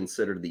Chargers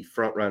considered the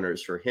front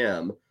runners for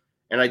him.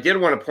 And I did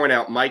want to point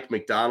out Mike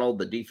McDonald,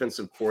 the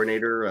defensive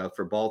coordinator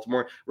for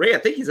Baltimore. Ray, I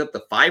think he's up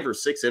to 5 or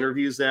 6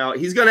 interviews now.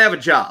 He's going to have a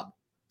job.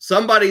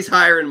 Somebody's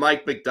hiring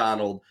Mike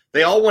McDonald.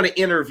 They all want to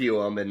interview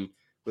him. And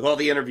with all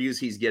the interviews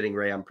he's getting,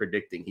 Ray, I'm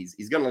predicting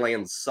he's going to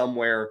land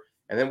somewhere.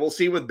 And then we'll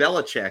see with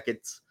Belichick.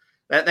 It's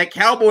that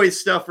Cowboys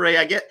stuff, Ray.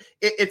 I get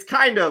it's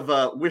kind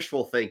of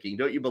wishful thinking,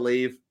 don't you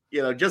believe?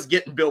 Just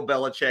getting Bill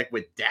Belichick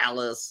with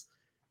Dallas,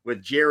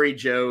 with Jerry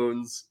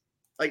Jones.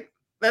 Like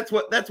that's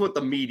what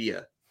the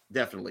media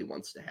definitely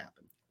wants to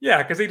happen.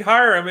 Yeah, because he'd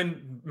hire him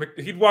and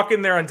he'd walk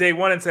in there on day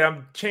one and say,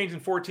 "I'm changing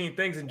 14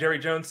 things," and Jerry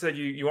Jones said,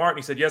 "You aren't." And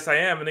he said, "Yes, I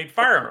am," and they'd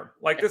fire him.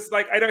 Like this,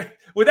 I don't.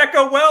 Would that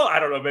go well? I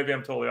don't know. Maybe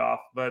I'm totally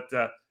off, but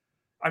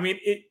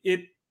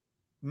it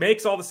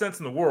makes all the sense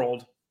in the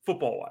world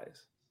football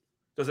wise.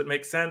 Does it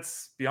make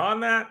sense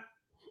beyond that?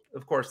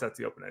 Of course, that's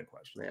the open-ended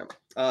question.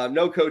 Yeah.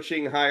 No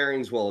coaching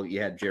hirings. Well,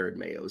 you had Jared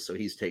Mayo, so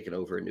he's taken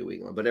over in New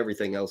England, but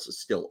everything else is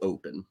still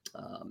open,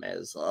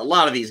 as a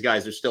lot of these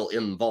guys are still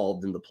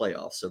involved in the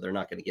playoffs, so they're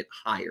not going to get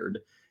hired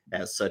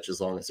as such as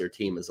long as their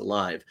team is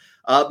alive.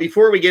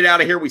 Before we get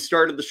out of here, we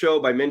started the show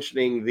by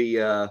mentioning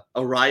the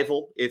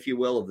arrival, if you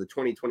will, of the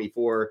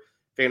 2024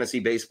 Fantasy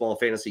Baseball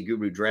Fantasy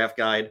Guru Draft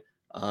Guide.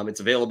 It's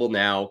available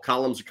now.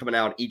 Columns are coming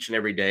out each and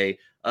every day.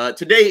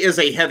 Today is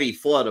a heavy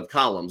flood of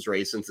columns,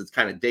 Ray, since it's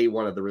kind of day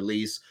one of the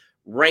release.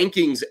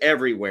 Rankings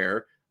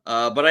everywhere.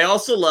 But I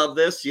also love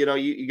this. You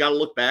got to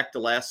look back to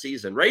last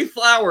season. Ray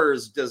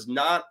Flowers does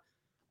not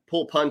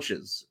pull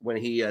punches when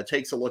he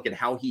takes a look at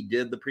how he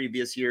did the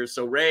previous year.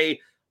 So, Ray,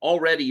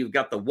 already you've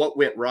got the what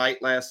went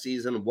right last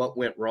season, what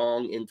went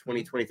wrong in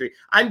 2023.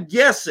 I'm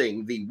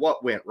guessing the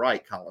what went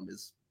right column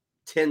is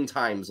 10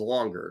 times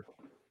longer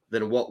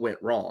than what went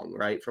wrong,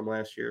 right, from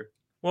last year.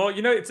 Well,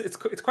 it's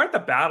quite the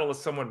battle of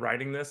someone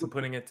writing this and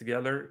putting it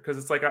together, because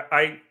it's like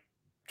I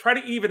try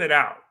to even it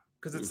out,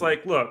 because it's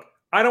like, look,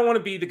 I don't want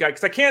to be the guy,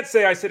 because I can't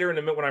say I sit here and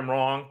admit when I'm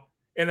wrong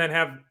and then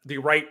have the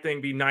right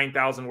thing be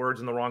 9,000 words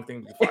and the wrong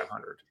thing be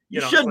 500.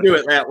 You should do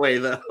it that way,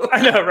 though.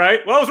 I know,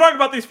 right? Well, I was wrong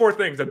about these 4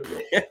 things.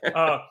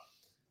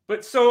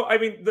 But so, I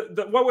mean,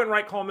 the what went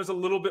right column is a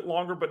little bit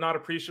longer, but not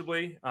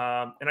appreciably.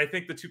 And I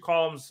think the 2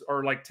 columns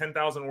are like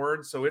 10,000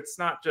 words. So it's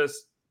not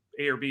just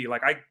A or B.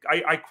 Like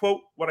I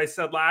quote what I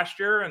said last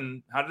year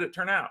and how did it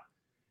turn out?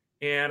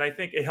 And I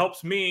think it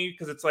helps me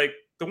because it's like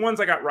the ones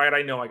I got right,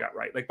 I know I got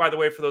right. Like, by the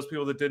way, for those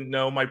people that didn't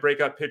know, my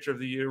breakout pitcher of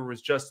the year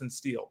was Justin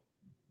Steele,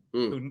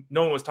 who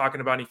no one was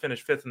talking about. And he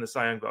finished 5th in the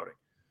Cy Young voting.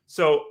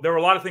 So there were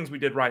a lot of things we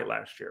did right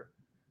last year.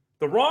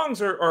 The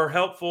wrongs are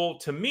helpful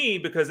to me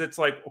because it's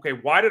like, okay,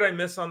 why did I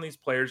miss on these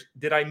players?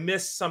 Did I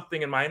miss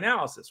something in my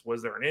analysis?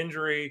 Was there an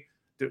injury?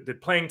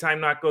 Did playing time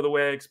not go the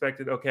way I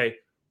expected? Okay,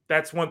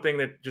 that's one thing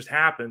that just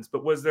happens.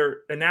 But was there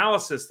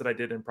analysis that I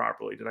did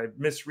improperly? Did I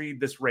misread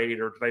this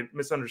rate or did I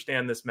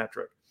misunderstand this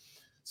metric?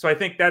 So I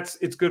think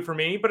it's good for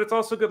me, but it's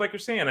also good, like you're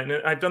saying. And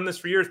I've done this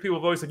for years. People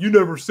have always said, you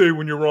never say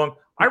when you're wrong.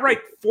 I write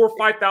 4,000 or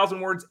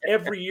 5,000 words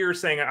every year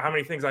saying how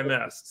many things I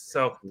missed.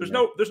 So there's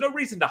no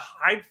reason to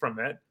hide from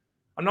it.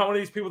 I'm not one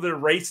of these people that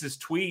erases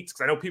tweets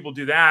because I know people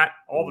do that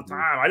all the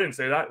time. I didn't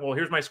say that. Well,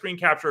 here's my screen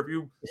capture of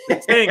you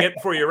saying it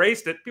before you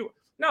erased it.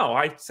 No,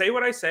 I say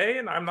what I say,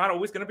 and I'm not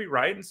always going to be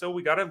right. And so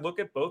we got to look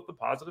at both the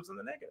positives and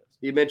the negatives.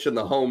 You mentioned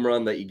the home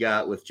run that you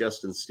got with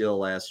Justin Steele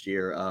last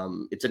year.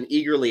 It's an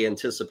eagerly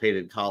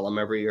anticipated column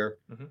every year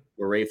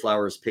where Ray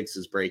Flowers picks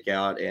his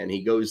breakout, and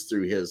he goes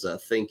through his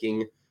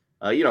thinking.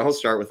 He'll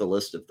start with a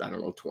list of,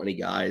 20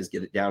 guys,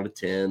 get it down to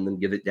 10, then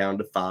get it down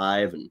to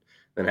 5, and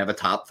then have a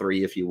top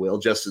 3, if you will.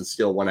 Justin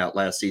Steele went out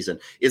last season.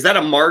 Is that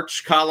a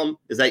March column?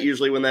 Is that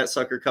usually when that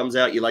sucker comes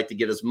out? You like to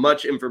get as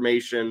much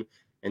information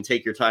and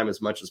take your time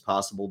as much as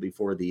possible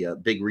before the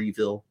big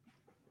reveal?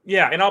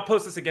 Yeah, and I'll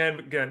post this again.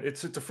 Again,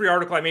 it's a free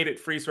article. I made it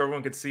free so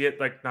everyone could see it.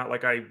 Not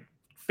like I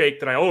faked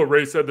that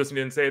Ray said this and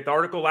didn't say it. The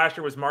article last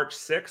year was March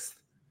 6th.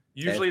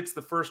 Usually it's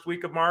the first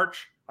week of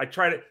March. I'll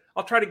try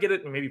to get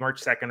it maybe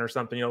March 2nd or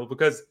something,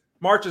 because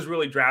March is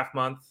really draft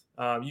month.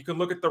 You can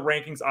look at the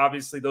rankings.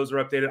 Obviously, those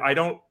are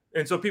updated.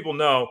 And so people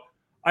know,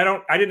 I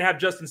didn't have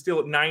Justin Steele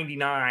at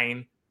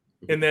 99.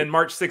 And then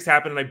March 6th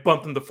happened, and I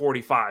bumped him to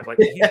 45.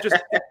 He's just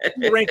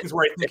the rankings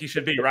where I think he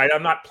should be, right?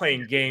 I'm not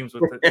playing games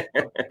with the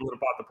people that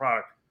bought the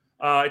product.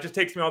 It just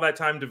takes me all that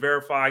time to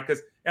verify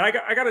and I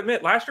got to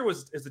admit, last year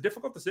was a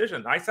difficult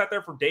decision. I sat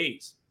there for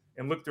days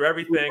and looked through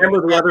everything.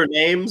 Remember the other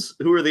names?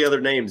 Who are the other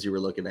names you were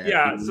looking at?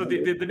 Yeah, so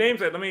the names.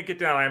 Let me get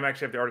down. I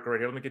actually have the article right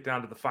here. Let me get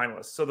down to the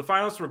finalists. So the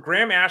finalists were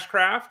Graham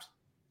Ashcraft,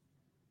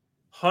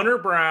 Hunter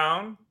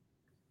Brown,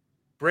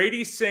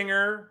 Brady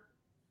Singer,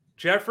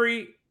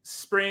 Jeffrey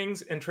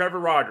Springs, and Trevor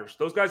Rogers.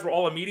 Those guys were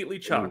all immediately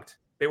chucked.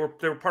 They were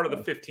part of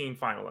the 15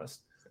 finalists.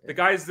 The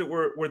guys that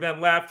were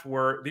then left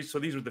were these. So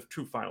these are the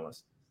true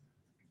finalists: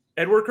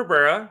 Edward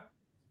Cabrera,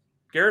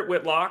 Garrett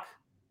Whitlock,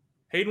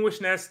 Hayden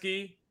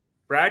Wisniewski,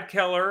 Mitch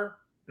Keller,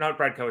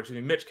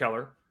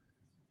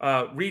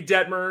 Reed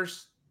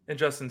Detmers, and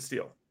Justin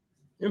Steele.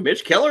 And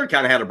Mitch Keller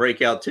kind of had a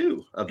breakout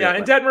too. And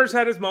Detmers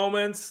had his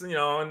moments,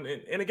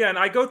 and again,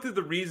 I go through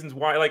the reasons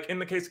why. Like in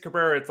the case of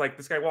Cabrera, it's like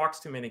this guy walks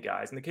too many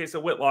guys. In the case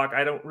of Whitlock,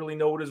 I don't really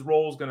know what his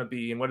role is going to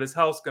be and what his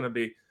health's going to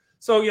be.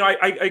 So,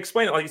 I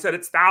explain it. Like you said,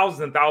 it's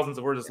thousands and thousands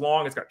of words. It's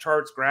long. It's got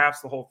charts,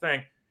 graphs, the whole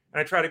thing. And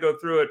I try to go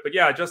through it. But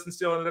yeah, Justin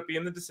Steele ended up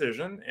being the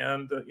decision.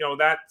 And,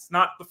 that's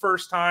not the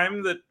first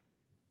time that,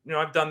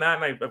 I've done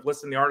that. And I've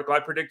listened to the article. I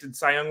predicted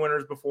Cy Young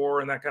winners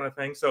before and that kind of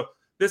thing. So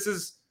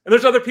and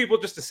there's other people,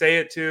 just to say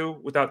it too,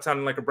 without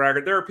sounding like a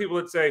braggart. There are people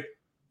that say,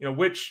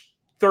 which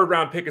 3rd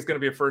round pick is going to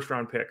be a 1st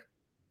round pick.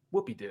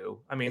 Whoopie-doo.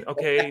 I mean,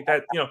 okay,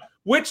 that,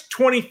 which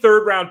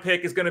 23rd round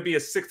pick is going to be a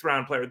 6th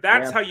round player?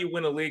 That's how you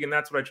win a league. And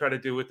that's what I try to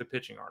do with the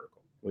pitching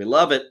article. We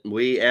love it.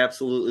 We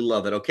absolutely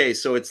love it. Okay,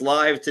 so it's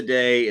live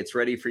today. It's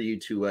ready for you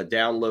to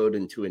download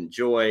and to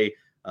enjoy.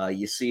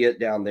 You see it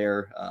down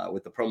there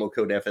with the promo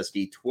code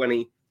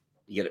FSD20.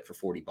 You get it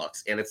for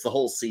 $40, and it's the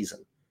whole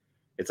season.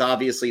 It's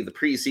obviously the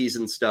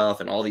preseason stuff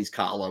and all these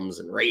columns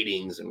and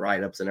ratings and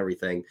write-ups and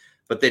everything.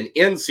 But then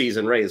in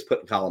season, Ray is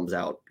putting columns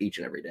out each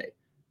and every day.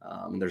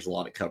 There's a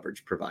lot of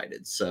coverage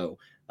provided. So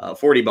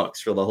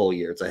 $40 for the whole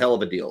year. It's a hell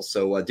of a deal.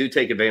 So do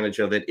take advantage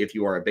of it if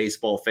you are a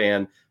baseball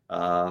fan.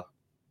 Hard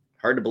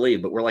to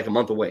believe, but we're like a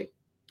month away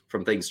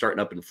from things starting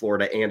up in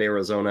Florida and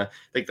Arizona.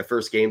 I think the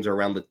first games are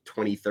around the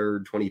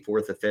 23rd,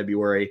 24th of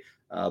February.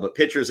 But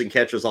pitchers and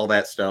catchers, all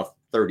that stuff,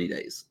 30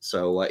 days.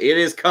 So it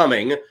is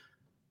coming,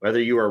 whether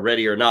you are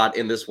ready or not,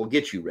 and this will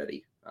get you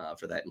ready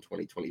for that in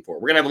 2024. We're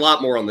going to have a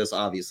lot more on this,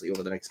 obviously,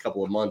 over the next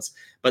couple of months.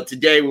 But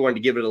today we wanted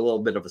to give it a little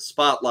bit of a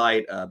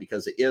spotlight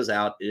because it is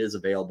out. It is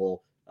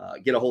available.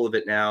 Get a hold of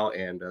it now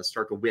and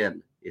start to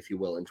win, if you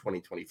will, in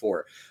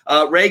 2024.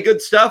 Ray,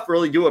 good stuff.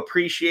 Really do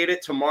appreciate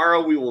it.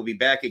 Tomorrow we will be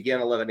back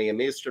again, 11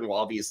 a.m. Eastern. We'll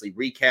obviously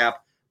recap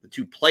the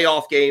 2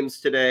 playoff games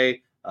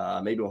today.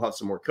 Maybe we'll have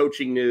some more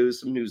coaching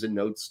news, some news and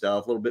notes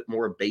stuff, a little bit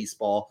more of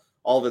baseball.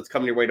 All that's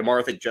coming your way tomorrow.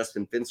 I think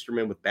Justin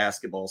Finsterman with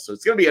basketball. So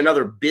it's going to be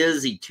another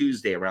busy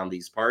Tuesday around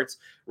these parts.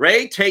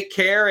 Ray, take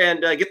care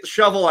and get the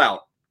shovel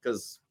out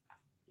because,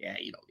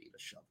 you don't need a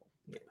shovel.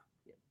 Yeah.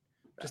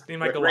 Just need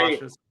my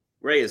galoshes.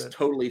 Ray is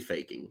totally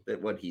faking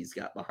that what he's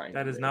got behind him.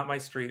 That is not my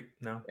street.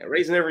 No. Yeah,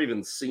 Ray's never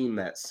even seen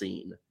that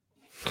scene.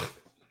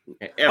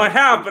 I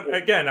have, but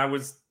again, I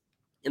was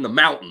in the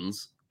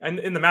mountains. And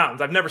in the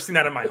mountains. I've never seen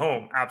that in my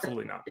home.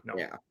 Absolutely not. No.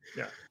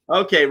 Yeah.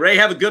 Okay, Ray,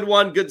 have a good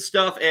one. Good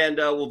stuff. And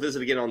we'll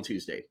visit again on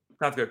Tuesday.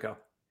 Sounds good, Cal.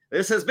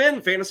 This has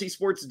been Fantasy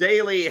Sports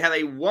Daily. Have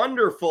a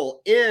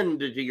wonderful end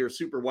to your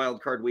Super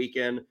Wildcard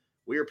weekend.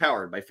 We are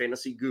powered by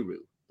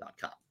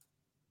FantasyGuru.com.